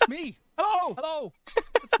 It's me. Hello. Hello.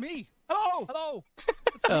 It's me. Hello. Hello.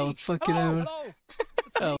 It's me. Oh, fucking over. Hello.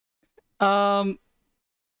 It's me.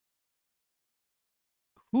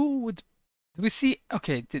 Who would... Do we see...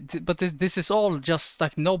 Okay, but this is all just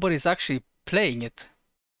like nobody's actually playing it.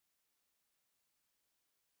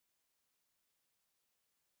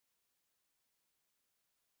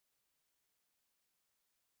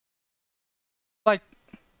 Like...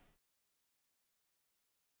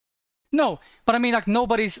 No, but I mean like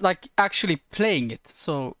nobody's like actually playing it.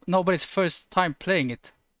 So nobody's first time playing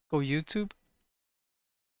it. Go YouTube.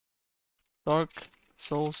 Dark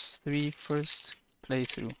Souls 3 first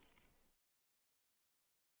playthrough.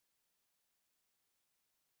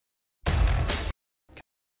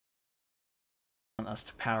 Us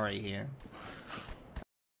to parry here.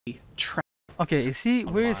 Okay, is he?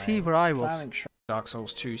 Where is he? Where I was? Dark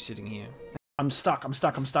Souls 2 sitting here. I'm stuck. I'm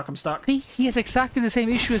stuck. I'm stuck. I'm stuck. See, he has exactly the same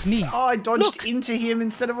issue as me. Oh, I dodged into him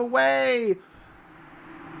instead of away.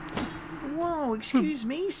 Whoa, excuse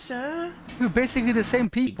me, sir. We're basically the same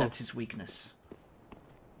people. That's his weakness.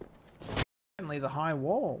 Definitely the high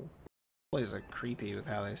wall. These are creepy with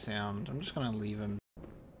how they sound. I'm just gonna leave him.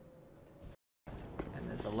 And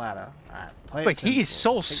there's a ladder. Alright, wait, he is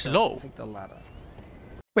so slow. Take the ladder.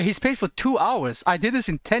 Wait, he's played for 2 hours. I did this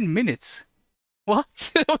in 10 minutes.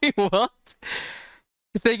 What? Wait, what?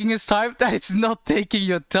 You're taking his time? That is not taking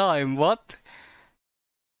your time. What?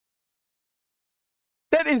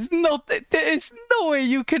 That is not... There is no way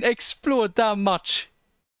you can explore that much.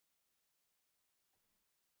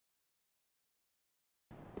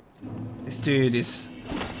 This dude is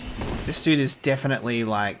definitely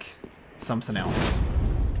like something else.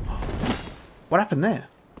 What happened there?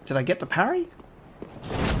 Did I get the parry?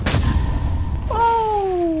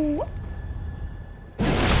 Oh!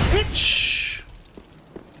 Bitch!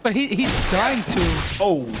 But he's trying to...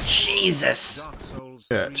 Oh, Jesus!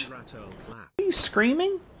 Hurt. Are you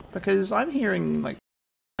screaming? Because I'm hearing like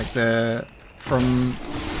the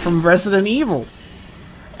from Resident Evil,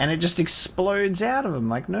 and it just explodes out of him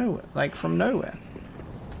like nowhere, like from nowhere.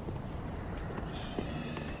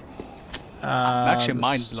 I'm actually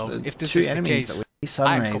mind blown. If this is the case,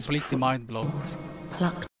 I'm completely mind blown.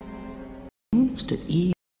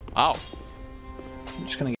 Wow. I'm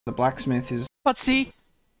just gonna get the blacksmith is. But see,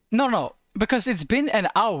 no, because it's been an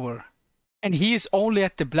hour, and he is only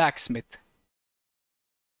at the blacksmith.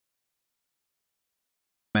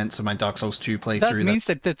 So my Dark Souls 2 playthrough. That means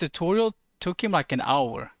that the tutorial took him like an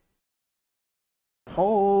hour.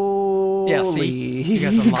 Holy yeah, see, you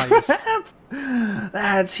guys are liars. Crap.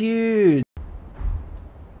 That's huge.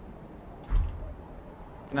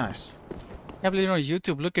 Nice. Can't believe you're on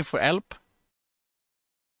YouTube looking for help.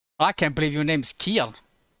 I can't believe your name's Kian.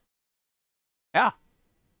 Yeah.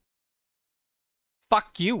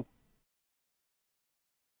 Fuck you.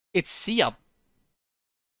 It's Sian.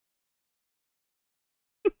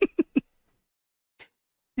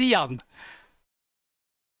 Sian.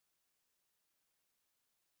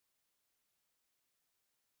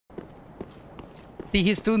 See,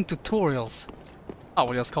 he's doing tutorials. I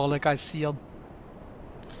will just call that guy Sian.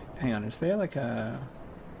 Hang on, is there like a...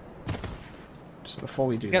 Just before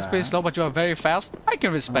we do This guy's that... pretty slow, but you are very fast. I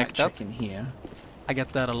can respect that. Check in here. I get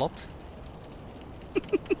that a lot.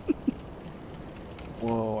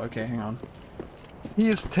 Whoa, okay, hang on. He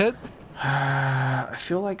is dead. I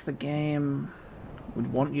feel like the game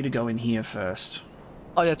would want you to go in here first.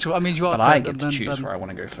 Oh yeah, true. I mean, you are But dead, I get to then, choose where I want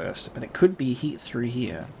to go first. But it could be through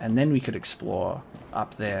here, and then we could explore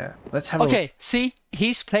up there. Let's have Okay, see?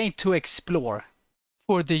 He's playing to explore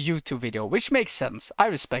for the YouTube video, which makes sense. I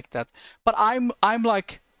respect that. But I'm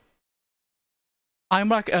like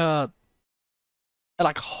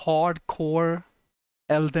hardcore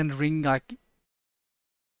Elden Ring like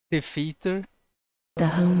defeater. The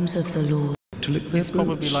homes of the Lord. To lick their It's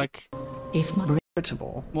probably boots. like If my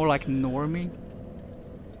more like normie.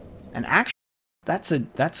 And actually, that's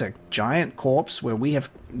a giant corpse where we have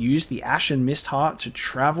used the Ashen Mist Heart to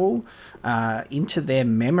travel into their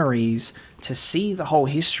memories to see the whole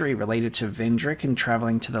history related to Vendrick and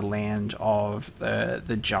traveling to the land of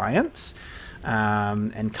the giants,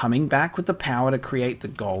 and coming back with the power to create the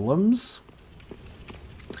golems.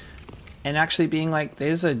 And actually being like,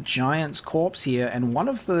 there's a giant's corpse here, and one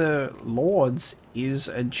of the lords is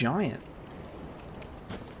a giant.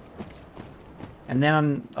 And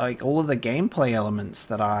then, like, all of the gameplay elements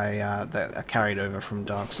that that are carried over from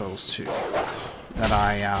Dark Souls 2, that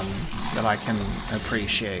I can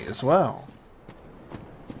appreciate as well.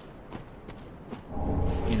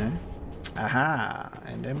 You know, aha,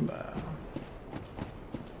 and Ember.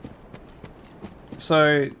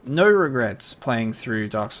 So no regrets playing through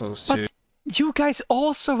Dark Souls 2. But you guys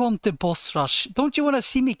also want the boss rush. Don't you want to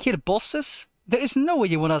see me kill bosses? There is no way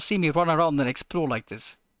you want to see me run around and explore like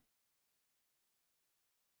this.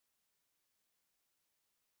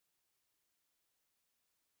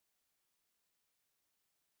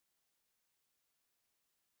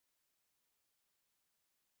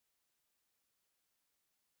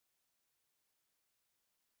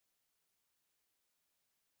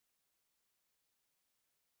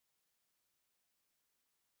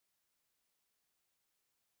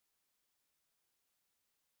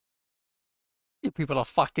 You people are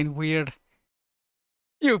fucking weird.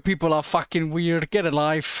 You people are fucking weird. Get a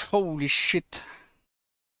life. Holy shit.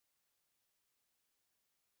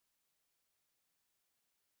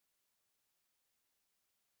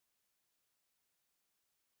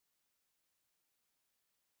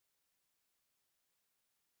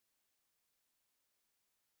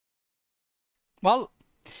 Well,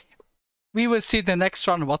 we will see the next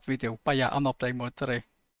run what we do. But yeah, I'm not playing more today.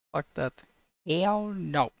 Fuck that. Hell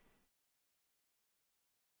no.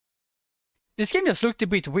 This game just looked a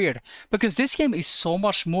bit weird, because this game is so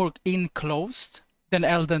much more enclosed than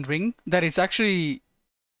Elden Ring that it's actually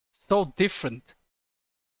so different.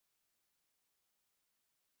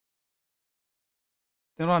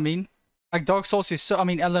 You know what I mean? Like Dark Souls is so, I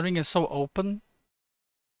mean Elden Ring is so open.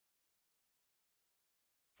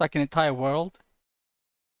 It's like an entire world.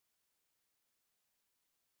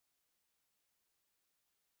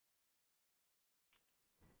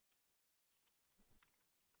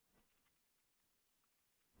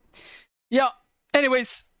 Yeah,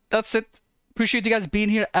 anyways, that's it. Appreciate you guys being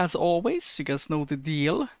here as always. You guys know the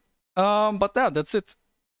deal. But yeah, that's it.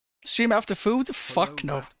 Stream after food? Fuck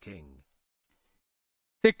no.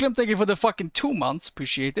 Ticklum, thank you for the fucking 2 months.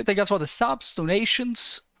 Appreciate it. Thank you guys for the subs,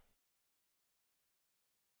 donations.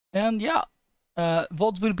 And yeah,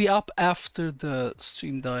 VOD will be up after the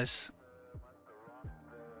stream dies.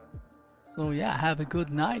 So yeah, have a good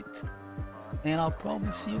night. And I'll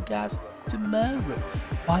probably see you guys tomorrow.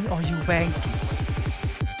 Why are you wanking?